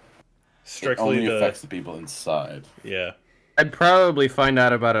 No. Strictly it only affects the people inside. Yeah. I'd probably find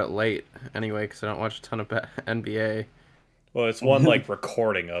out about it late anyway, because I don't watch a ton of NBA. Well, it's one like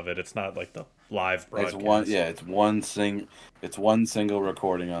recording of it. It's not like the live broadcast. It's one single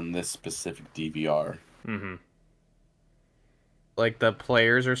recording on this specific DVR. Mm-hmm. Like the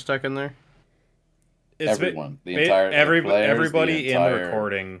players are stuck in there? Everyone. Everybody in the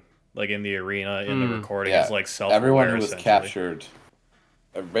recording, like in the arena, in the recording is like self-aware. Everyone who was captured.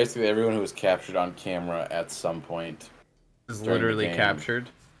 Basically, everyone who was captured on camera at some point is literally captured.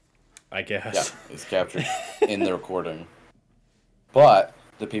 I guess. Yeah, is captured in the recording. But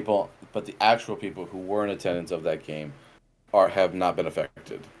the actual people who were in attendance of that game have not been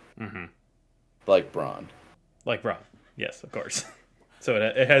affected. Mm-hmm. Like Bron. Yes, of course. So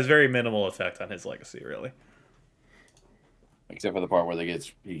it has very minimal effect on his legacy, really. Except for the part where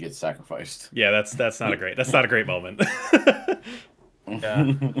he gets sacrificed. Yeah, that's not a great moment.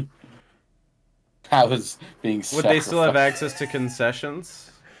 Yeah. I was being sacrificed. Would they still have access to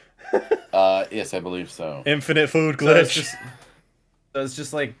concessions? Yes, I believe so. Infinite food glitch. So it's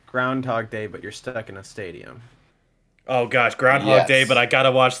just like Groundhog Day, but you're stuck in a stadium. Oh gosh, Groundhog Day, but I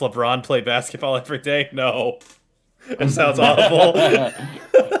gotta watch LeBron play basketball every day? No. It sounds awful.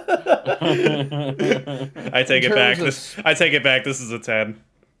 I take it back. I take it back. This is a 10.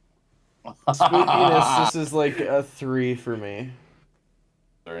 Spookiness, this is like a 3 for me.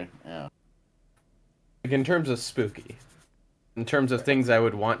 3, yeah. Like in terms of spooky. In terms of things I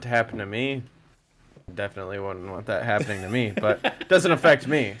would want to happen to me, definitely wouldn't want that happening to me, but it doesn't affect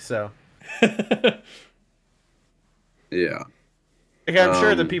me, so. Yeah. Like, I'm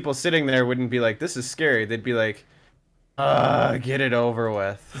sure the people sitting there wouldn't be like, this is scary. They'd be like, get it over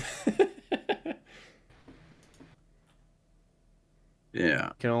with. Yeah.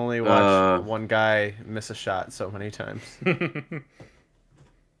 Can only watch one guy miss a shot so many times.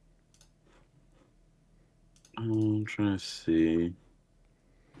 I'm trying to see.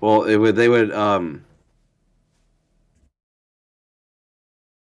 Well, they would they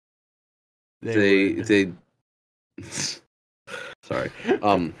sorry.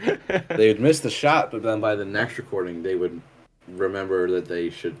 They would miss the shot, but then by the next recording they would remember that they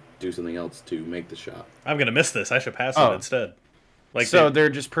should do something else to make the shot. I'm gonna miss this. I should pass it instead. Like so they're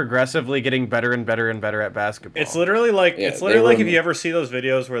just progressively getting better and better and better at basketball. It's literally like if you ever see those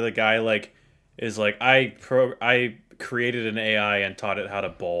videos where the guy like is like I created an AI and taught it how to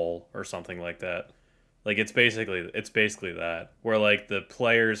bowl or something like that. Like it's basically that where like the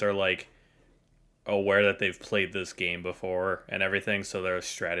players are like aware that they've played this game before and everything, so their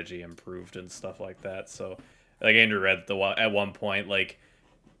strategy improved and stuff like that. So like Andrew read at one point, like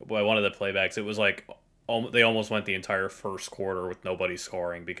by one of the playbacks, it was like they almost went the entire first quarter with nobody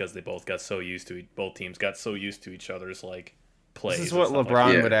scoring because both teams got so used to each other's like plays. This is what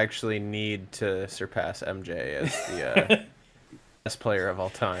LeBron would actually need to surpass MJ as the best player of all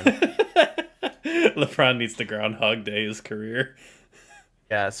time. LeBron needs to Groundhog Day his career.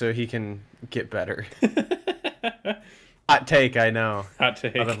 Yeah, so he can get better. Hot take, I know. Hot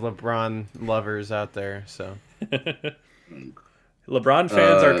take. A lot of LeBron lovers out there, so. LeBron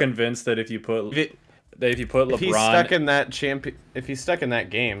fans are convinced that if you put LeBron, if he's stuck in that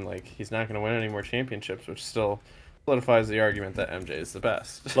game, like he's not going to win any more championships, which still solidifies the argument that MJ is the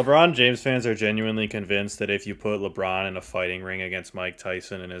best. LeBron James fans are genuinely convinced that if you put LeBron in a fighting ring against Mike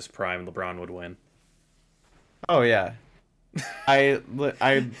Tyson in his prime, LeBron would win. Oh yeah. I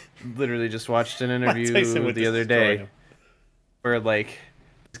literally just watched an interview the other day where like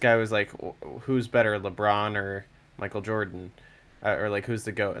this guy was like, who's better, LeBron or Michael Jordan, or like who's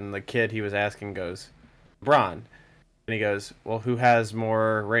the GOAT? And the kid he was asking goes, LeBron, and he goes, well, who has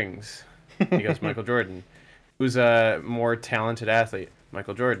more rings? And he goes, Michael Jordan. Who's a more talented athlete?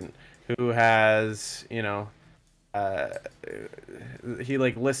 Michael Jordan. Who has he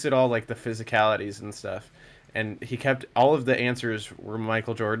like listed all like the physicalities and stuff, and he kept all of the answers were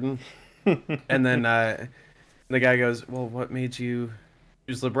Michael Jordan, and then the guy goes, "Well, what made you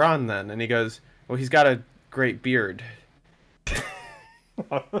choose LeBron then?" And he goes, "Well, he's got a great beard."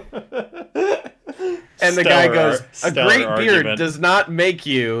 And the guy goes, "A great beard does not make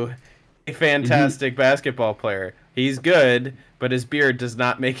you a fantastic basketball player. He's good, but his beard does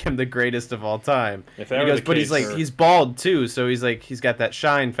not make him the greatest of all time." He goes, "But he's bald too, so he's got that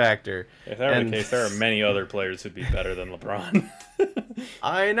shine factor." If that were the case, there are many other players who'd be better than LeBron.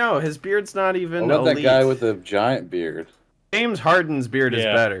 I know, his beard's not even What about elite. that guy with the giant beard? James Harden's beard is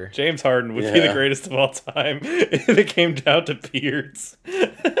better. James Harden would be the greatest of all time if it came down to beards.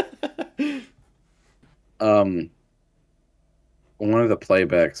 One of the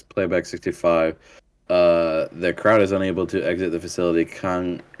playback 65, the crowd is unable to exit the facility.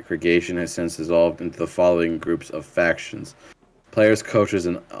 Congregation has since dissolved into the following groups of factions. Players, coaches,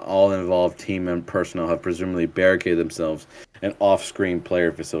 and all involved team and personnel have presumably barricaded themselves in off-screen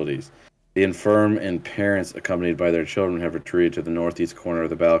player facilities. The infirm and parents, accompanied by their children, have retreated to the northeast corner of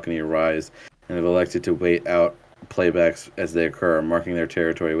the balcony rise and have elected to wait out playbacks as they occur, marking their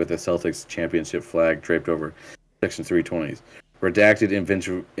territory with the Celtics championship flag draped over Section 320s. Redacted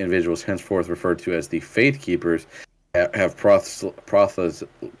individuals, henceforth referred to as the Faith Keepers, have proselytized.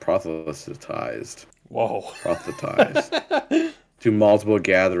 Whoa. Proselytized to multiple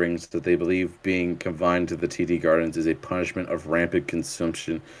gatherings that they believe being confined to the TD Gardens is a punishment of rampant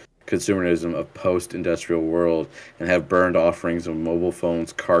consumerism of post-industrial world, and have burned offerings of mobile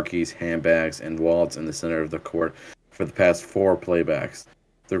phones, car keys, handbags, and wallets in the center of the court for the past 4 playbacks.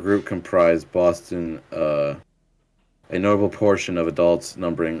 The group comprised Boston, a notable portion of adults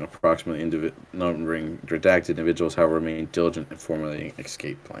numbering redacted individuals, however, remain diligent in formulating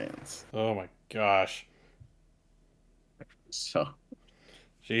escape plans. Oh my gosh. So,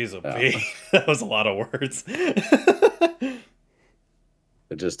 jeez, that was a lot of words.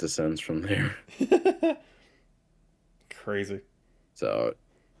 It just descends from there. Crazy. So,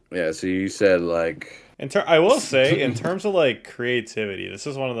 yeah. So you said like. I will say, in terms of like creativity, this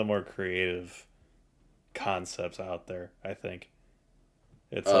is one of the more creative concepts out there. I think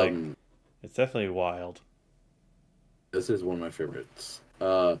it's it's definitely wild. This is one of my favorites.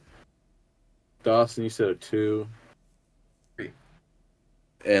 Dawson, you said a 2.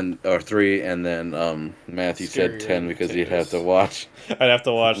 3, and then Matthew said 10 because he'd have to watch. I'd have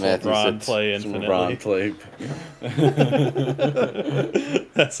to watch LeBron play infinitely. LeBron play.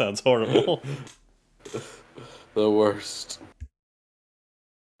 That sounds horrible. The worst.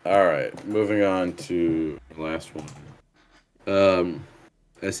 All right, moving on to the last one.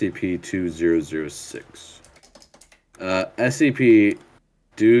 SCP-2006.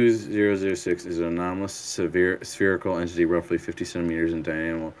 SCP-2006 is an anomalous spherical entity roughly 50 centimeters in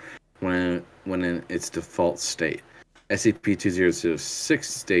diameter when in its default state. SCP-2006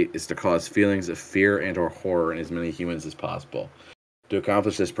 state is to cause feelings of fear and or horror in as many humans as possible. To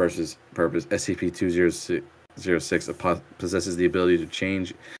accomplish this purpose, SCP-2006 possesses the ability to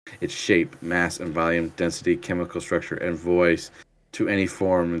change its shape, mass and volume, density, chemical structure, and voice to any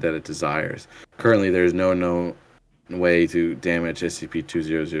form that it desires. Currently, there is no known way to damage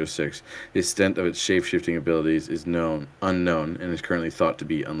SCP-2006. The extent of its shape-shifting abilities is unknown, and is currently thought to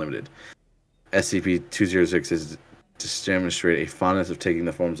be unlimited. SCP-206 has demonstrated a fondness of taking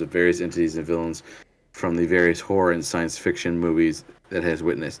the forms of various entities and villains from the various horror and science fiction movies that it has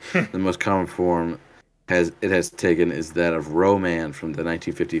witnessed. The most common form it has taken is that of Ro-Man from the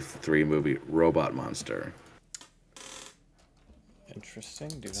 1953 movie Robot Monster. Interesting.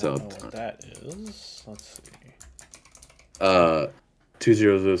 Do not know what that is. Let's see.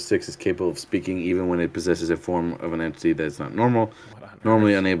 2006 is capable of speaking even when it possesses a form of an entity that is not normal,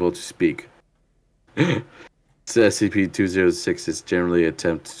 normally unable to speak. SCP-206 is generally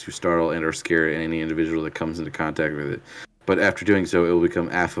attempt to startle and or scare any individual that comes into contact with it, but after doing so, it will become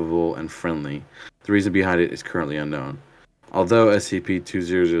affable and friendly. The reason behind it is currently unknown. Although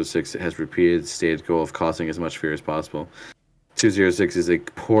SCP-2006 has repeated stated goal of causing as much fear as possible, 206 is a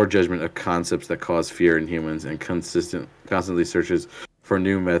poor judgment of concepts that cause fear in humans and constantly searches for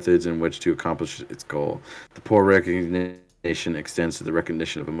new methods in which to accomplish its goal. The poor recognition extends to the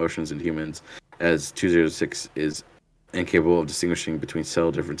recognition of emotions in humans, as 206 is incapable of distinguishing between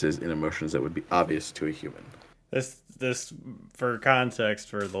subtle differences in emotions that would be obvious to a human. This for context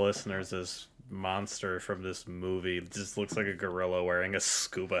for the listeners, this monster from this movie just looks like a gorilla wearing a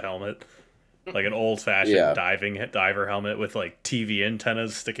scuba helmet. Like an old-fashioned diver helmet with like TV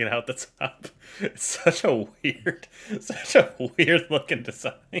antennas sticking out the top. It's such a weird looking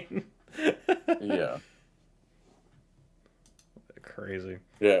design. Yeah. crazy.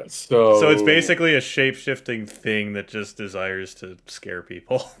 Yeah. So it's basically a shape-shifting thing that just desires to scare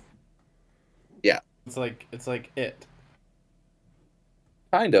people. Yeah. It's like it.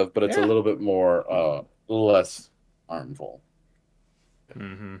 Kind of, but it's a Yeah. little bit more less harmful.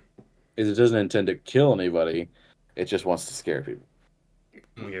 Mm-hmm. It doesn't intend to kill anybody. It just wants to scare people.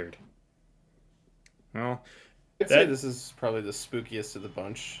 Weird. Well, I'd say this is probably the spookiest of the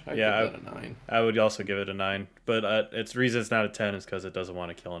bunch. I'd give that a 9. I would also give it a 9. But its reason it's not a 10 is because it doesn't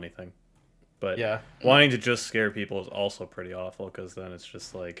want to kill anything. But wanting to just scare people is also pretty awful, because then it's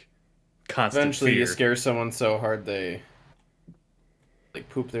just like constant Eventually fear. you scare someone so hard they like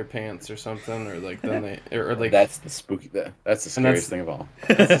poop their pants or something, or like then they or like that's the spooky. That's the scariest thing of all.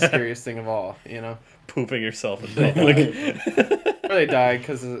 That's the scariest thing of all, you know. Pooping yourself in public. Or they die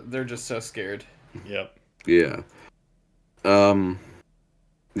because they're just so scared. Yep. Yeah.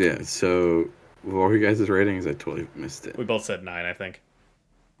 Yeah. So, what were you guys' ratings? I totally missed it. We both said 9, I think.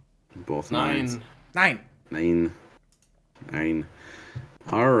 Both 9. 9. 9.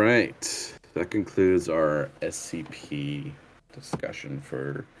 All right. That concludes our SCP discussion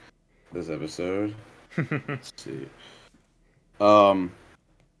for this episode. Let's see.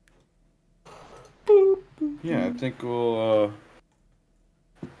 Yeah, I think we'll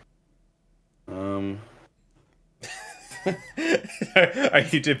Are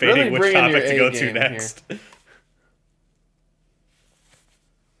you debating which topic to go to next?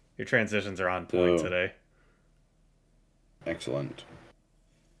 Your transitions are on point today. Excellent.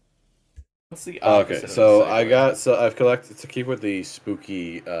 What's the okay, so I've collected to keep with the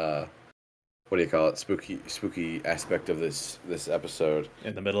spooky what do you call it? Spooky aspect of this episode.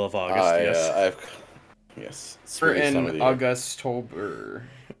 In the middle of August, yes. We're in August-tober.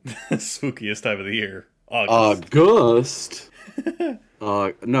 Spookiest time of the year. August.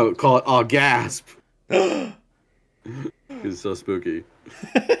 No, call it August. It's so spooky.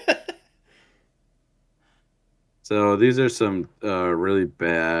 So these are some really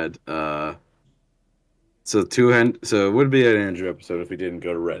bad. So it would be an Andrew episode if we didn't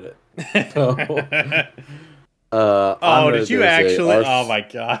go to Reddit. So, did you actually? Oh my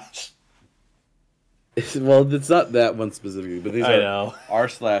gosh. Well, it's not that one specifically, but these are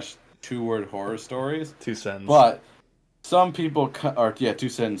r/2-word horror stories. 2 cents. But some people 2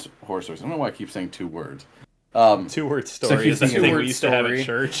 sentence horror stories. I don't know why I keep saying 2 words. 2-word story is the thing we used to have at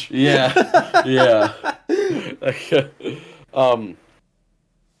church. Yeah, yeah.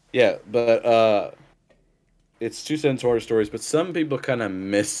 Yeah, but it's 2 sentence horror stories, but some people kind of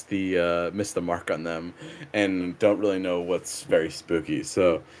miss the mark on them and don't really know what's very spooky.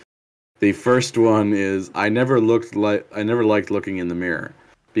 So the first one is I never liked looking in the mirror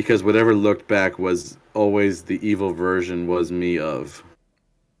because whatever looked back was always the evil version was me of.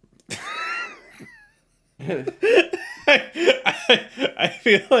 I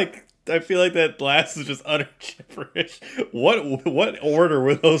feel like that last is just utter gibberish. What order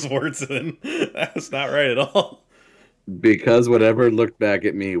were those words in? That was not right at all. Because whatever looked back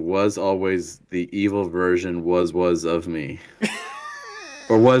at me was always the evil version was of me.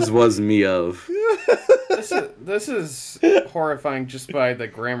 Or was me of. This is horrifying just by the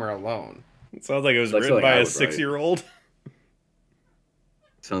grammar alone. It sounds like it was written by a 6-year-old.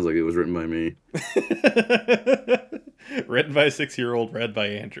 Sounds like it was written by me. Written by a 6-year-old, read by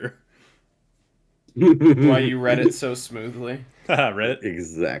Andrew. Why you read it so smoothly? Read it?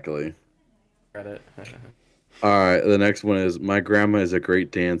 Exactly. Read it. Alright, the next one is, my grandma is a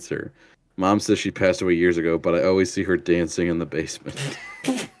great dancer. Mom says she passed away years ago, but I always see her dancing in the basement.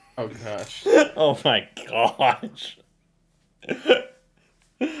 Oh gosh. Oh my gosh.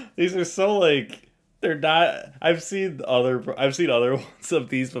 These are so like... They're not. I've seen other ones of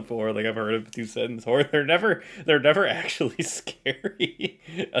these before. Like I've heard of 2 sentence horror. They're never actually scary,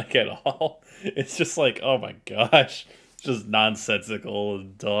 like at all. It's just like, oh my gosh, it's just nonsensical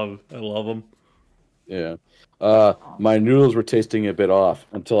and dumb. I love them. Yeah. My noodles were tasting a bit off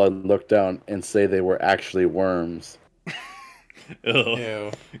until I looked down and say they were actually worms.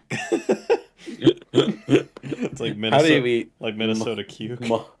 Ew. It's like Minnesota. How do you eat Minnesota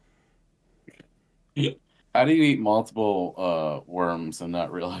cuke? How do you eat multiple worms and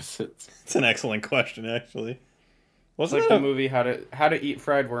not realize it? It's an excellent question, actually. Wasn't that the movie How to Eat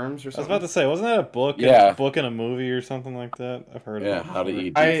Fried Worms or something? I was about to say, wasn't that a book? Yeah. A book and a movie or something like that? I've heard of it. How to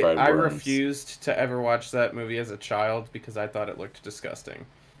eat deep fried worms. I refused to ever watch that movie as a child because I thought it looked disgusting.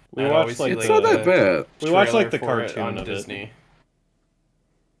 We watched like it's not that bad. We watched like the cartoon on of Disney.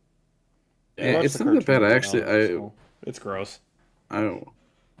 Yeah, it's not that bad. It's gross.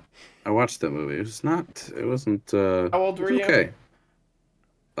 I watched that movie. It wasn't How old were you? Okay.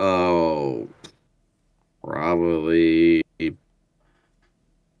 Oh, probably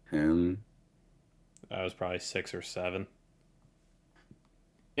 2010. I was probably 6 or 7.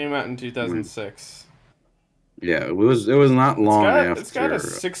 Came out in 2006. Yeah, it was not long after. It's got a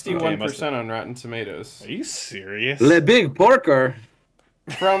 61% on Rotten Tomatoes. Are you serious? Le Big Porker.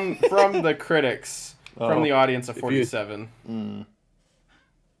 From the critics, from the audience of 47.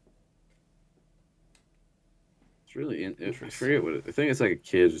 It's really I forget what I think it's like a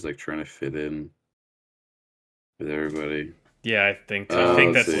kid who's like trying to fit in with everybody. Yeah, I think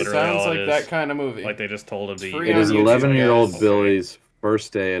that's literally Sounds all like it is. that kind of movie. Like they just told him to eat. It is 11-year-old Billy's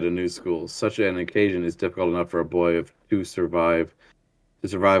first day at a new school. Such an occasion is difficult enough for a boy to survive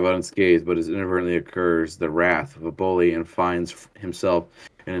unscathed, but as inadvertently occurs the wrath of a bully and finds himself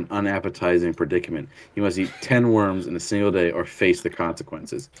in an unappetizing predicament. He must eat 10 worms in a single day or face the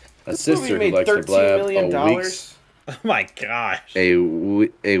consequences. A sister who likes to blab Oh my gosh. a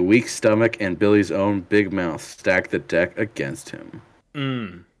weak stomach and Billy's own big mouth stack the deck against him.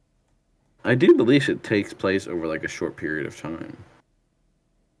 I do believe it takes place over like a short period of time.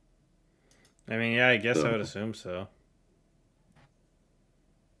 I mean, yeah, I guess I would assume so.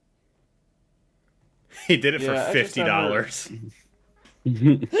 He did it for $50.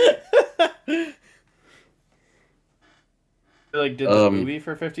 Like, did the movie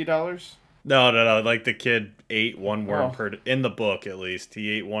for $50? No. Like the kid ate one worm per in the book, at least. He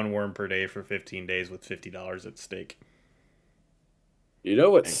ate one worm per day for 15 days with $50 at stake. You know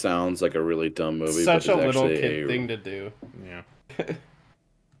what sounds like a really dumb movie? Such a little kid thing to do. Yeah.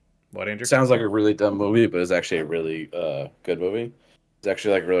 What, Andrew? Sounds like a really dumb movie, but it's actually a really good movie. It's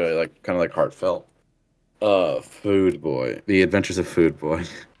actually like really like kind of like heartfelt. Food Boy. The Adventures of Food Boy.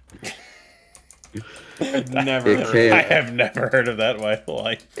 I have never heard of that in my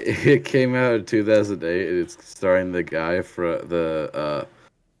life. It came out in 2008. It's starring the guy for the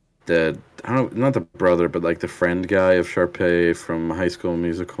I don't know, not the brother, but like the friend guy of Sharpay from High School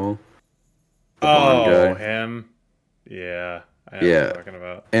Musical. The him. Yeah. I know what you're talking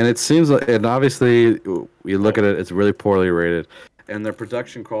about. And it seems like, and obviously you look at it, it's really poorly rated, and the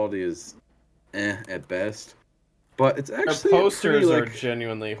production quality is at best. But it's actually the posters are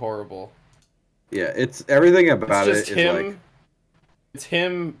genuinely horrible. Yeah, it's everything about it is him, like it's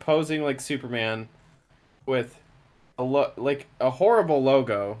him posing like Superman with a horrible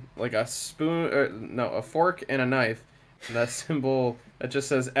logo, like a spoon, a fork and a knife, and that symbol that just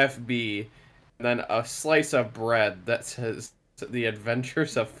says FB, and then a slice of bread that says The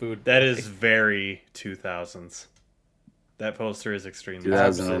Adventures of Food Boy. That is very 2000s. That poster is extremely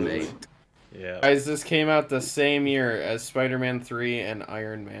 2008. Yeah. Guys, this came out the same year as Spider-Man 3 and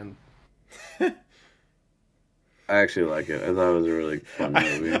Iron Man. I actually like it. I thought it was a really fun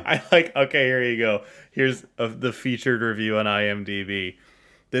movie. Okay, here you go. Here's the featured review on IMDb.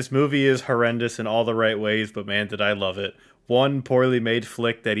 This movie is horrendous in all the right ways, but man, did I love it. One poorly made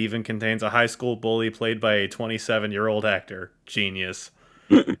flick that even contains a high school bully played by a 27-year-old actor. Genius.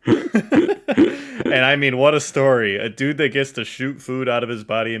 And I mean, what a story. A dude that gets to shoot food out of his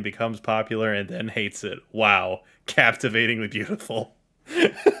body and becomes popular and then hates it. Wow. Captivatingly beautiful.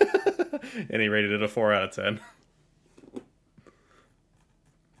 And he rated it a 4 out of 10.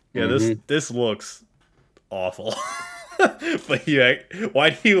 Yeah, this looks awful. But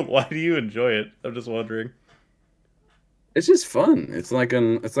why do you enjoy it? I'm just wondering. It's just fun. It's like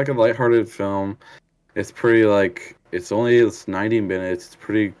a lighthearted film. It's pretty it's 90 minutes. It's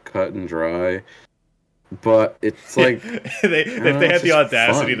pretty cut and dry. But it's like if they had the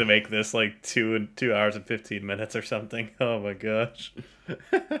audacity to make this like 2 hours and 15 minutes or something. Oh my gosh.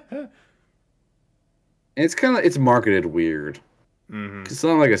 It's marketed weird. Mm-hmm. It's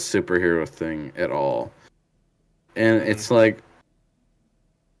not like a superhero thing at all. And it's like,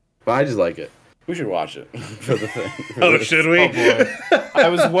 but I just like it. We should watch it for the thing. Should we? Oh boy. I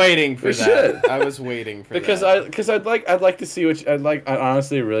was waiting for that. I was waiting for that. Because I'd like to see I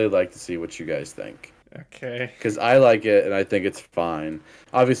honestly really like to see what you guys think. Okay. Because I like it and I think it's fine.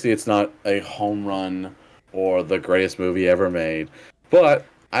 Obviously, it's not a home run or the greatest movie ever made, but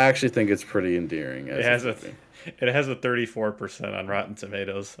I actually think it's pretty endearing. It has a 34% on Rotten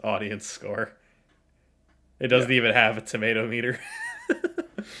Tomatoes audience score. It doesn't even have a tomato meter.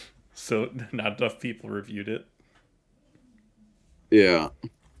 So not enough people reviewed it. Yeah.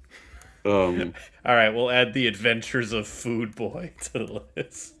 All right, we'll add The Adventures of Food Boy to the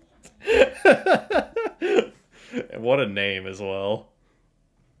list. What a name as well.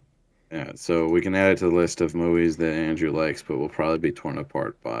 Yeah, so we can add it to the list of movies that Andrew likes, but will probably be torn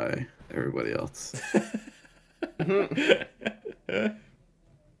apart by everybody else.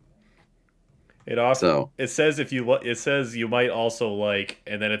 It says you might also like,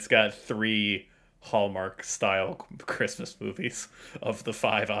 and then it's got 3 Hallmark style Christmas movies of the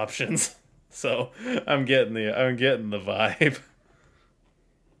 5 options. So I'm getting the vibe.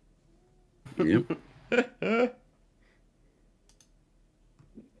 Yep.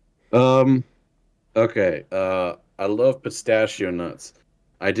 Okay. I love pistachio nuts.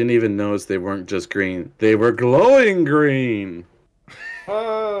 I didn't even notice they weren't just green. They were glowing green.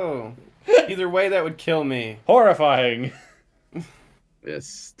 Oh. Either way, that would kill me. Horrifying.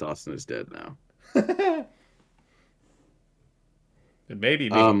 Yes, Dawson is dead now. It may be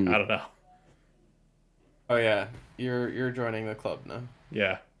me. I don't know. Oh yeah, you're joining the club now.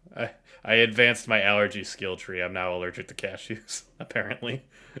 Yeah, I advanced my allergy skill tree. I'm now allergic to cashews. Apparently,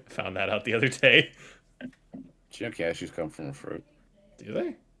 I found that out the other day. Do you know cashews come from a fruit? Do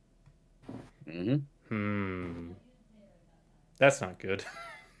they? Mm-hmm. That's not good.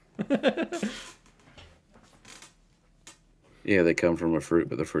 Yeah, they come from a fruit,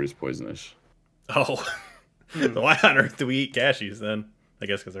 but the fruit is poisonous. Oh. Why on earth do we eat cashews then? I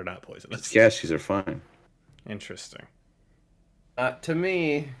guess because they're not poisonous. Cashews are fine. Interesting. To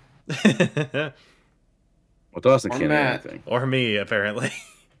me. Well, Dawson can't eat anything. Or me, apparently.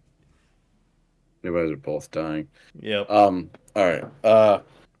 You guys are both dying. Yep. All right.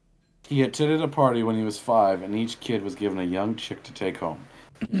 He attended a party when he was 5, and each kid was given a young chick to take home.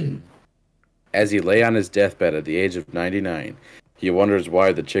 As he lay on his deathbed at the age of 99, he wonders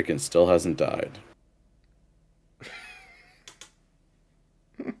why the chicken still hasn't died.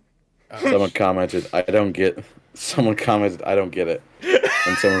 Someone commented, "I don't get." Someone commented, "I don't get it,"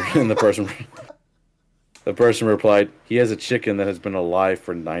 and the person replied, "He has a chicken that has been alive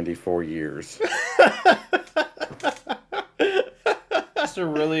for 94 years." That's a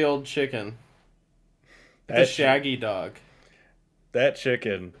really old chicken. The shaggy dog. That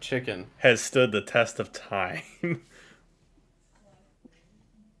chicken has stood the test of time.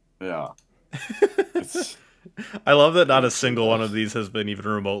 Yeah. I love that not a single one of these has been even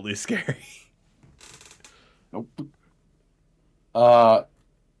remotely scary. Nope.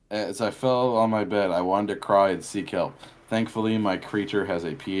 As I fell on my bed, I wanted to cry and seek help. Thankfully, my creature has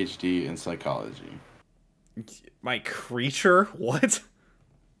a PhD in psychology. My creature? What?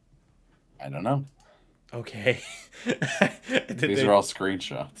 I don't know. Okay. These are all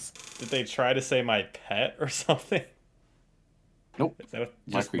screenshots. Did they try to say my pet or something? Nope. Is that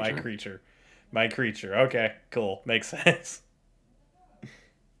just my creature? My creature. Okay, cool. Makes sense.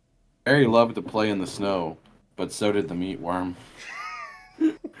 Harry loved to play in the snow, but so did the meatworm.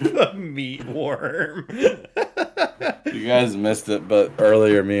 The meatworm. You guys missed it, but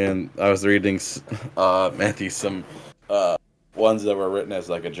earlier I was reading Matthew some ones that were written as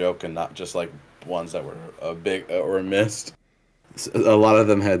like a joke and not just like ones that were big or missed. Some of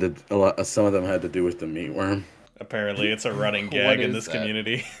them had to do with the meatworm. Apparently, it's a running gag in this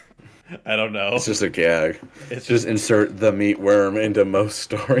community. I don't know. It's just a gag. It's just insert the meatworm into most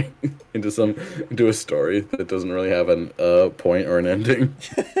story into a story that doesn't really have a point or an ending.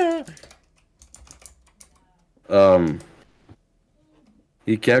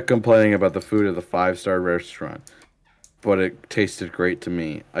 He kept complaining about the food at the 5-star restaurant, but it tasted great to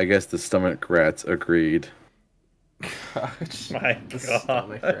me. I guess the stomach rats agreed. Gosh. My God.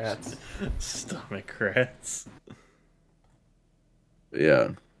 Stomach rats. Stomach rats. Yeah.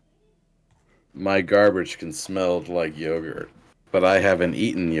 My garbage can smell like yogurt, but I haven't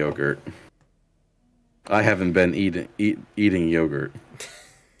eaten yogurt. I haven't been eating yogurt.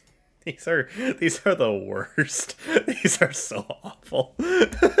 These are the worst. These are so awful.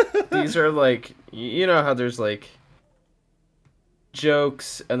 These are like, you know how there's like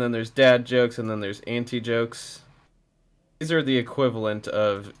jokes, and then there's dad jokes, and then there's anti-jokes. These are the equivalent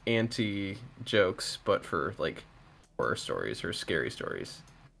of anti-jokes, but for like horror stories or scary stories.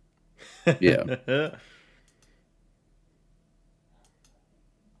 Yeah.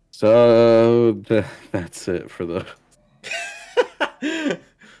 So that's it for the.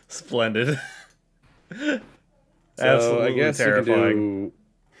 Splendid. So I guess terrifying. You can do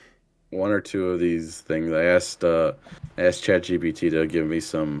one or two of these things. I asked ChatGPT to give me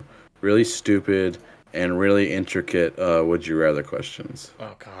some really stupid and really intricate would you rather questions.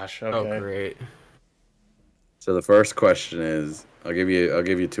 Oh gosh. Okay. Oh great. So the first question is, I'll give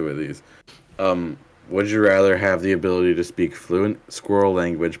you two of these. Would you rather have the ability to speak fluent squirrel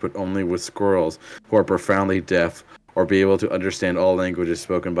language, but only with squirrels who are profoundly deaf, or be able to understand all languages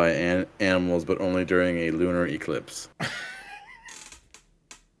spoken by animals, but only during a lunar eclipse?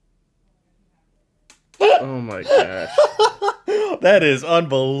 Oh my gosh. That is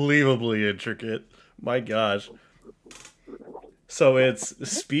unbelievably intricate. My gosh. So it's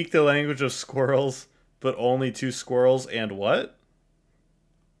speak the language of squirrels, but only to squirrels and what?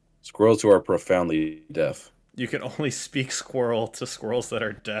 Squirrels who are profoundly deaf. You can only speak squirrel to squirrels that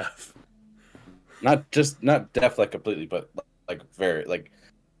are deaf. Not deaf like completely, but like very like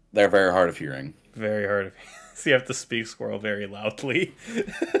they're very hard of hearing. Very hard of hearing. So you have to speak squirrel very loudly.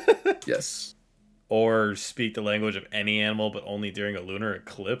 Yes. Or speak the language of any animal, but only during a lunar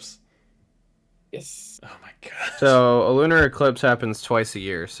eclipse. Yes. Oh my god. So a lunar eclipse happens twice a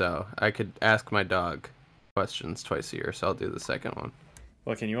year, so I could ask my dog questions twice a year, so I'll do the second one.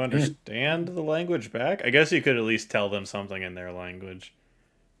 Well, can you understand the language back? I guess you could at least tell them something in their language.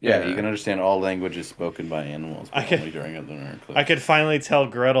 Yeah, you can understand all languages spoken by animals, but only during a lunar eclipse. I could finally tell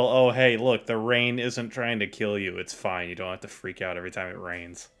Gretel, oh, hey, look, the rain isn't trying to kill you. It's fine. You don't have to freak out every time it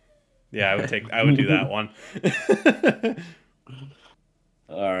rains. Yeah, I would do that one.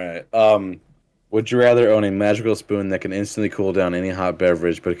 All right. Would you rather own a magical spoon that can instantly cool down any hot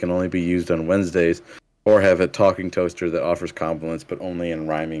beverage, but it can only be used on Wednesdays, or have a talking toaster that offers compliments, but only in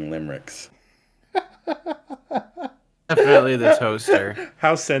rhyming limericks? Definitely the toaster.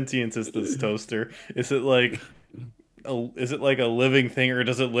 How sentient is this toaster? Is it like a living thing, or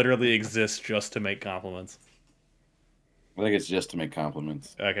does it literally exist just to make compliments? I think it's just to make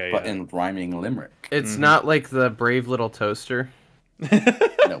compliments. Okay, but in rhyming limerick. It's not like the brave little toaster. No,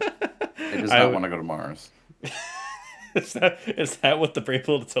 it does not want to go to Mars. Is that what the brave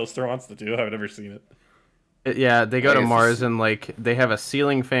little toaster wants to do? I've never seen it. Yeah, they go to Mars and like they have a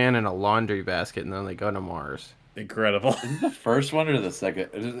ceiling fan and a laundry basket, and then they go to Mars. Incredible. Is it the first one or the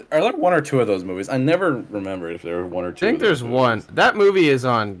second? Are there one or two of those movies? I never remember if there were one or two. I think there's one. That movie is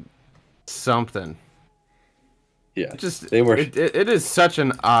on something. Yeah, they were. It is such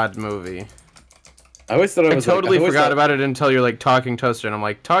an odd movie. I always thought I totally forgot about it until you're like talking toaster, and I'm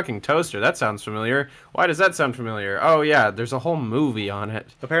like, talking toaster. That sounds familiar. Why does that sound familiar? Oh yeah, there's a whole movie on it.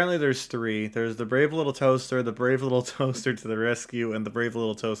 Apparently, there's 3. There's the brave little toaster, the brave little toaster to the rescue, and the brave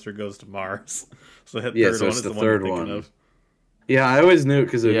little toaster goes to Mars. So the third one is the third one I'm thinking of. Yeah, I always knew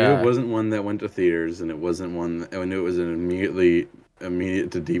because I knew it wasn't one that went to theaters, and it wasn't one. I knew it was an immediate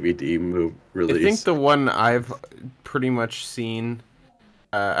to DVD release. I think the one I've pretty much seen.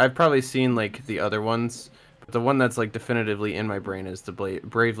 I've probably seen like the other ones, but the one that's like definitively in my brain is the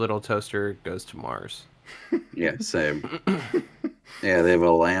brave little toaster goes to Mars. Yeah, same. Yeah, they have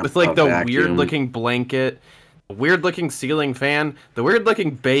a lamp with like the weird looking blanket, the weird looking ceiling fan, the weird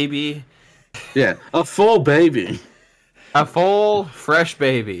looking baby. Yeah, a full baby. A full fresh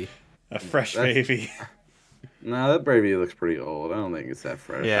baby. A fresh baby. No, that baby looks pretty old. I don't think it's that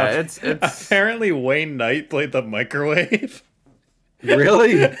fresh. Yeah, it's apparently Wayne Knight played the microwave.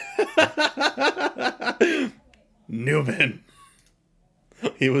 Really? Newman.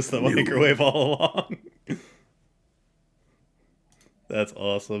 He was the microwave all along. That's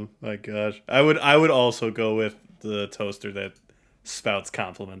awesome. My gosh. I would also go with the toaster that spouts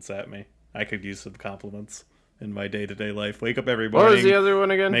compliments at me. I could use some compliments in my day-to-day life. Wake up every morning. What was the other one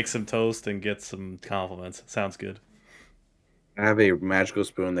again? Make some toast and get some compliments. Sounds good. I have a magical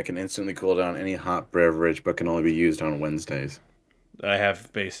spoon that can instantly cool down any hot beverage, but can only be used on Wednesdays. I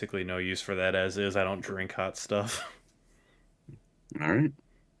have basically no use for that as is. I don't drink hot stuff. All right.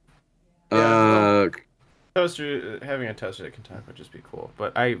 Yeah, toaster, having a toaster that can talk would just be cool,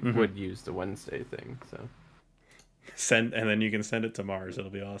 but I would use the Wednesday thing. So and then you can send it to Mars.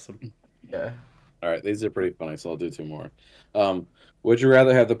 It'll be awesome. Yeah. All right, these are pretty funny, so I'll do 2 more. Would you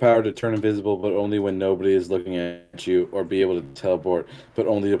rather have the power to turn invisible, but only when nobody is looking at you, or be able to teleport, but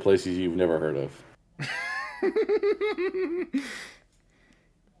only to places you've never heard of?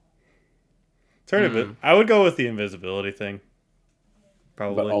 I would go with the invisibility thing.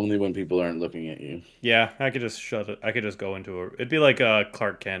 Probably. But only when people aren't looking at you. Yeah, I could just shut it. I could just go into it'd be like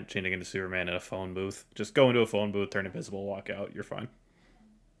Clark Kent changing into Superman in a phone booth. Just go into a phone booth, turn invisible, walk out. You're fine.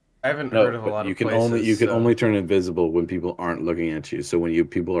 I haven't heard of a lot of places. You can only turn invisible when people aren't looking at you. So when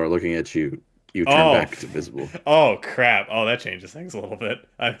people are looking at you, you turn back to visible. Oh crap! Oh, that changes things a little bit.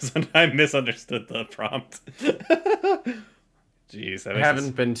 I misunderstood the prompt. Jeez, I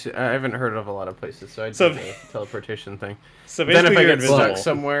haven't heard of a lot of places, so I'd do the teleportation thing. So then if I get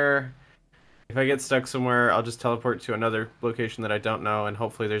stuck somewhere, I'll just teleport to another location that I don't know, and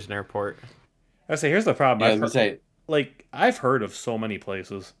hopefully there's an airport. I say here's the problem. I've heard of so many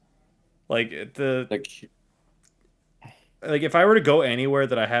places. Like if I were to go anywhere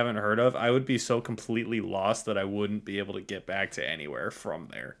that I haven't heard of, I would be so completely lost that I wouldn't be able to get back to anywhere from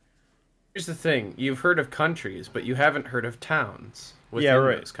there. Here's the thing: you've heard of countries, but you haven't heard of towns within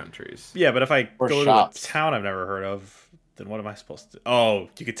those countries. Yeah, but if I go to a town I've never heard of, then what am I supposed to? Oh,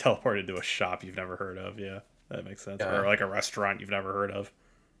 you could teleport into a shop you've never heard of. Yeah, that makes sense. Yeah. Or like a restaurant you've never heard of.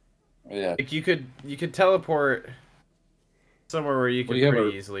 Yeah, like you could teleport Somewhere where you can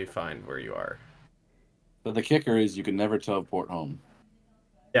pretty easily find where you are. But the kicker is you can never teleport home.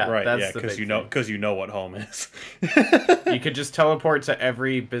 Yeah, right. That's because you know what home is. You could just teleport to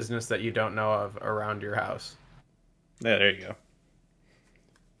every business that you don't know of around your house. Yeah, there you go.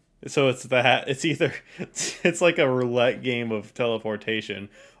 So it's either it's like a roulette game of teleportation,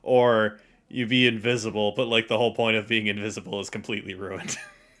 or you be invisible, but like the whole point of being invisible is completely ruined.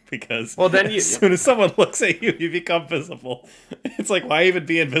 Because then as soon as someone looks at you, you become visible. It's like, why even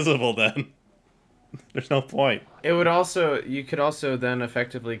be invisible then? There's no point. You could also then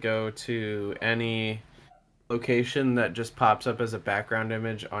effectively go to any location that just pops up as a background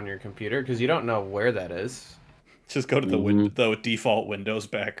image on your computer, because you don't know where that is. Just go to the default Windows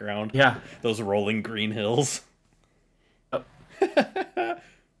background. Yeah. Those rolling green hills. Oh.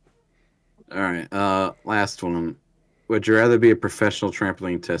 All right. Last one. Would you rather be a professional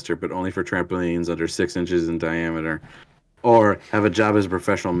trampoline tester, but only for trampolines under 6 inches in diameter, or have a job as a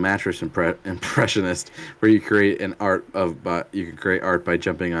professional mattress impressionist, where you create art by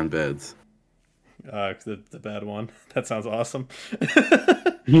jumping on beds? The bad one. That sounds awesome.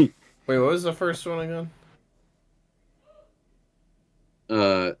 Wait, what was the first one again?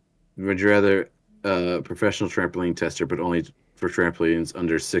 Would you rather professional trampoline tester, but only for trampolines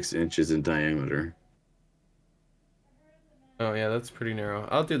under 6 inches in diameter? Oh yeah, that's pretty narrow.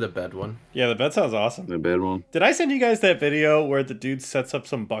 I'll do the bed one. Yeah, the bed sounds awesome. The bed one. Did I send you guys that video where the dude sets up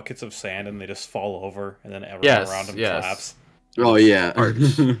some buckets of sand and they just fall over and then everyone around him claps? Oh yeah,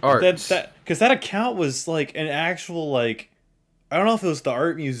 Arts. Because that account was like an actual like, I don't know if it was the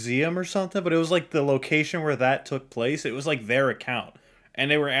art museum or something, but it was like the location where that took place. It was like their account,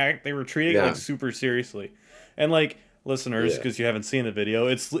 and they were treating it like super seriously. And like listeners, because you haven't seen the video,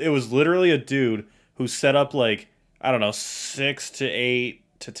 it was literally a dude who set up like, I don't know, 6 to 8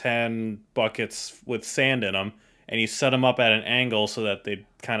 to 10 buckets with sand in them, and he set them up at an angle so that they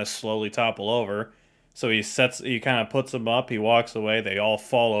kind of slowly topple over. So he kind of puts them up, he walks away, they all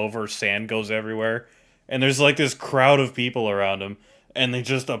fall over, sand goes everywhere, and there's like this crowd of people around him, and they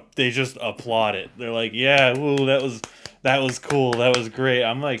just applaud it. They're like, "Yeah, woo, that was cool, that was great."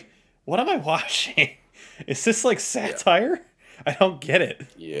 I'm like, what am I watching? Is this like satire? I don't get it.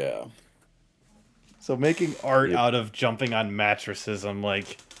 Yeah. So making art out of jumping on mattresses, I'm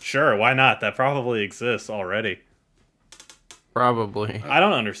like, sure, why not? That probably exists already. Probably. I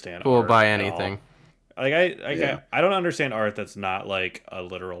don't understand. We'll buy anything. Like I don't understand art that's not like a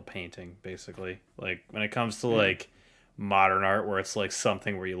literal painting, basically. Like when it comes to like modern art, where it's like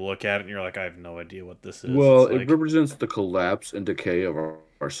something where you look at it and you're like, I have no idea what this is. Well, it represents the collapse and decay of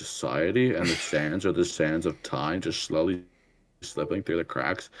our society, and the sands are the sands of time, just slowly slipping through the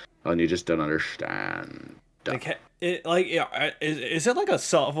cracks, and you just don't understand. Is it like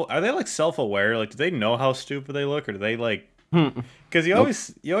are they like self-aware? Like, do they know how stupid they look, or do they like? Because you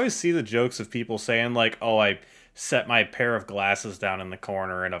always see the jokes of people saying like, "Oh, I set my pair of glasses down in the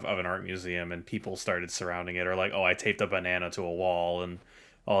corner of an art museum, and people started surrounding it," or like, "Oh, I taped a banana to a wall, and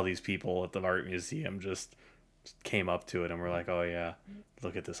all these people at the art museum just came up to it and were like, oh yeah,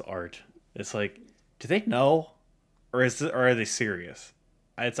 look at this art." It's like, do they know, or are they serious?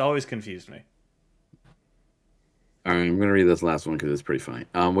 It's always confused me. All right, I'm going to read this last one because it's pretty funny.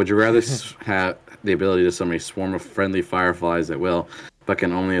 Would you rather have the ability to summon a swarm of friendly fireflies at will, but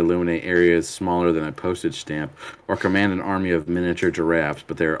can only illuminate areas smaller than a postage stamp, or command an army of miniature giraffes,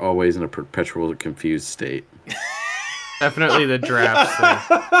 but they're always in a perpetual confused state? Definitely the giraffes thing.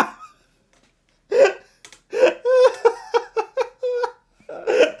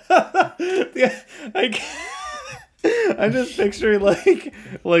 Yeah, I'm just picturing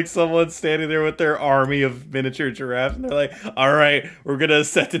like someone standing there with their army of miniature giraffes, and they're like, "All right, we're gonna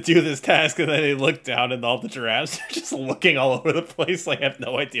set to do this task," and then they look down, and all the giraffes are just looking all over the place, like I have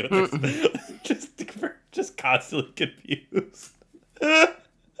no idea what this is. just constantly confused.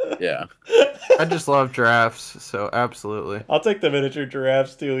 Yeah, I just love giraffes, so absolutely. I'll take the miniature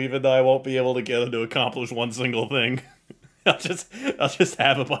giraffes too, even though I won't be able to get them to accomplish one single thing. I'll just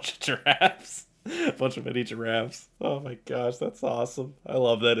have a bunch of giraffes. A bunch of mini giraffes. Oh my gosh, that's awesome. I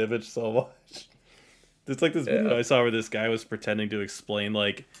love that image so much. It's like this video I saw where this guy was pretending to explain,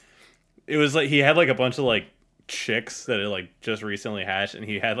 like, it was like he had like a bunch of like chicks that had like just recently hatched, and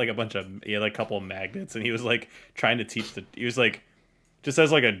he had like a couple of magnets, and he was like trying to teach he was like, just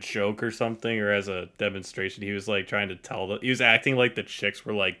as like a joke or something, or as a demonstration, he was like trying to he was acting like the chicks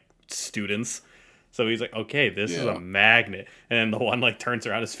were like students. So he's like, okay, this is a magnet. And then the one like turns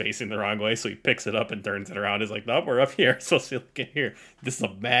around, is facing the wrong way. So he picks it up and turns it around. He's like, no, we're up here. So look at here. This is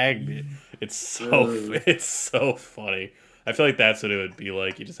a magnet. It's so funny. I feel like that's what it would be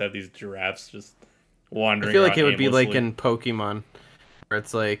like. You just have these giraffes just wandering. I feel like it would be like in Pokemon, where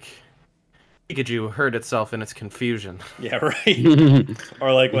it's like Pikachu hurt itself in its confusion. Yeah, right.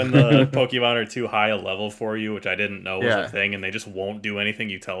 Or like when the Pokemon are too high a level for you, which I didn't know was a thing, and they just won't do anything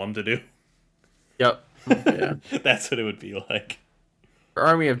you tell them to do. Yep. Yeah. That's what it would be like.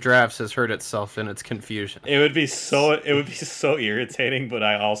 Army of Drafts has hurt itself in its confusion. It would be so irritating, but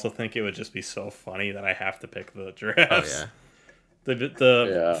I also think it would just be so funny that I have to pick the giraffes. Oh, yeah.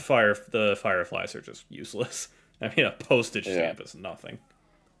 The fireflies are just useless. I mean, a postage stamp is nothing.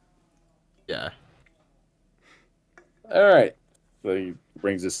 Yeah. All right. So that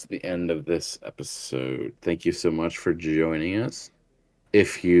brings us to the end of this episode. Thank you so much for joining us.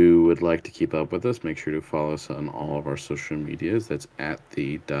 If you would like to keep up with us, make sure to follow us on all of our social medias. That's at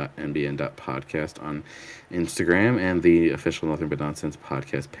the.nbn.podcast on Instagram and the official Nothing But Nonsense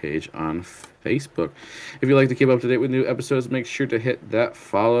podcast page on Facebook. If you'd like to keep up to date with new episodes, make sure to hit that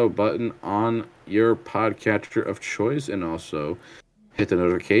follow button on your podcatcher of choice and also hit the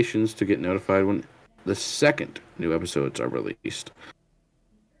notifications to get notified when the second new episodes are released.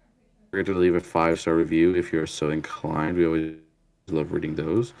 Don't forget to leave a 5-star review if you're so inclined. We always love reading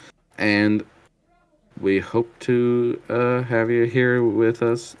those, and we hope to have you here with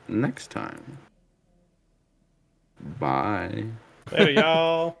us next time. Bye. Later,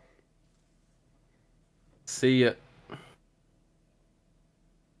 y'all. See ya.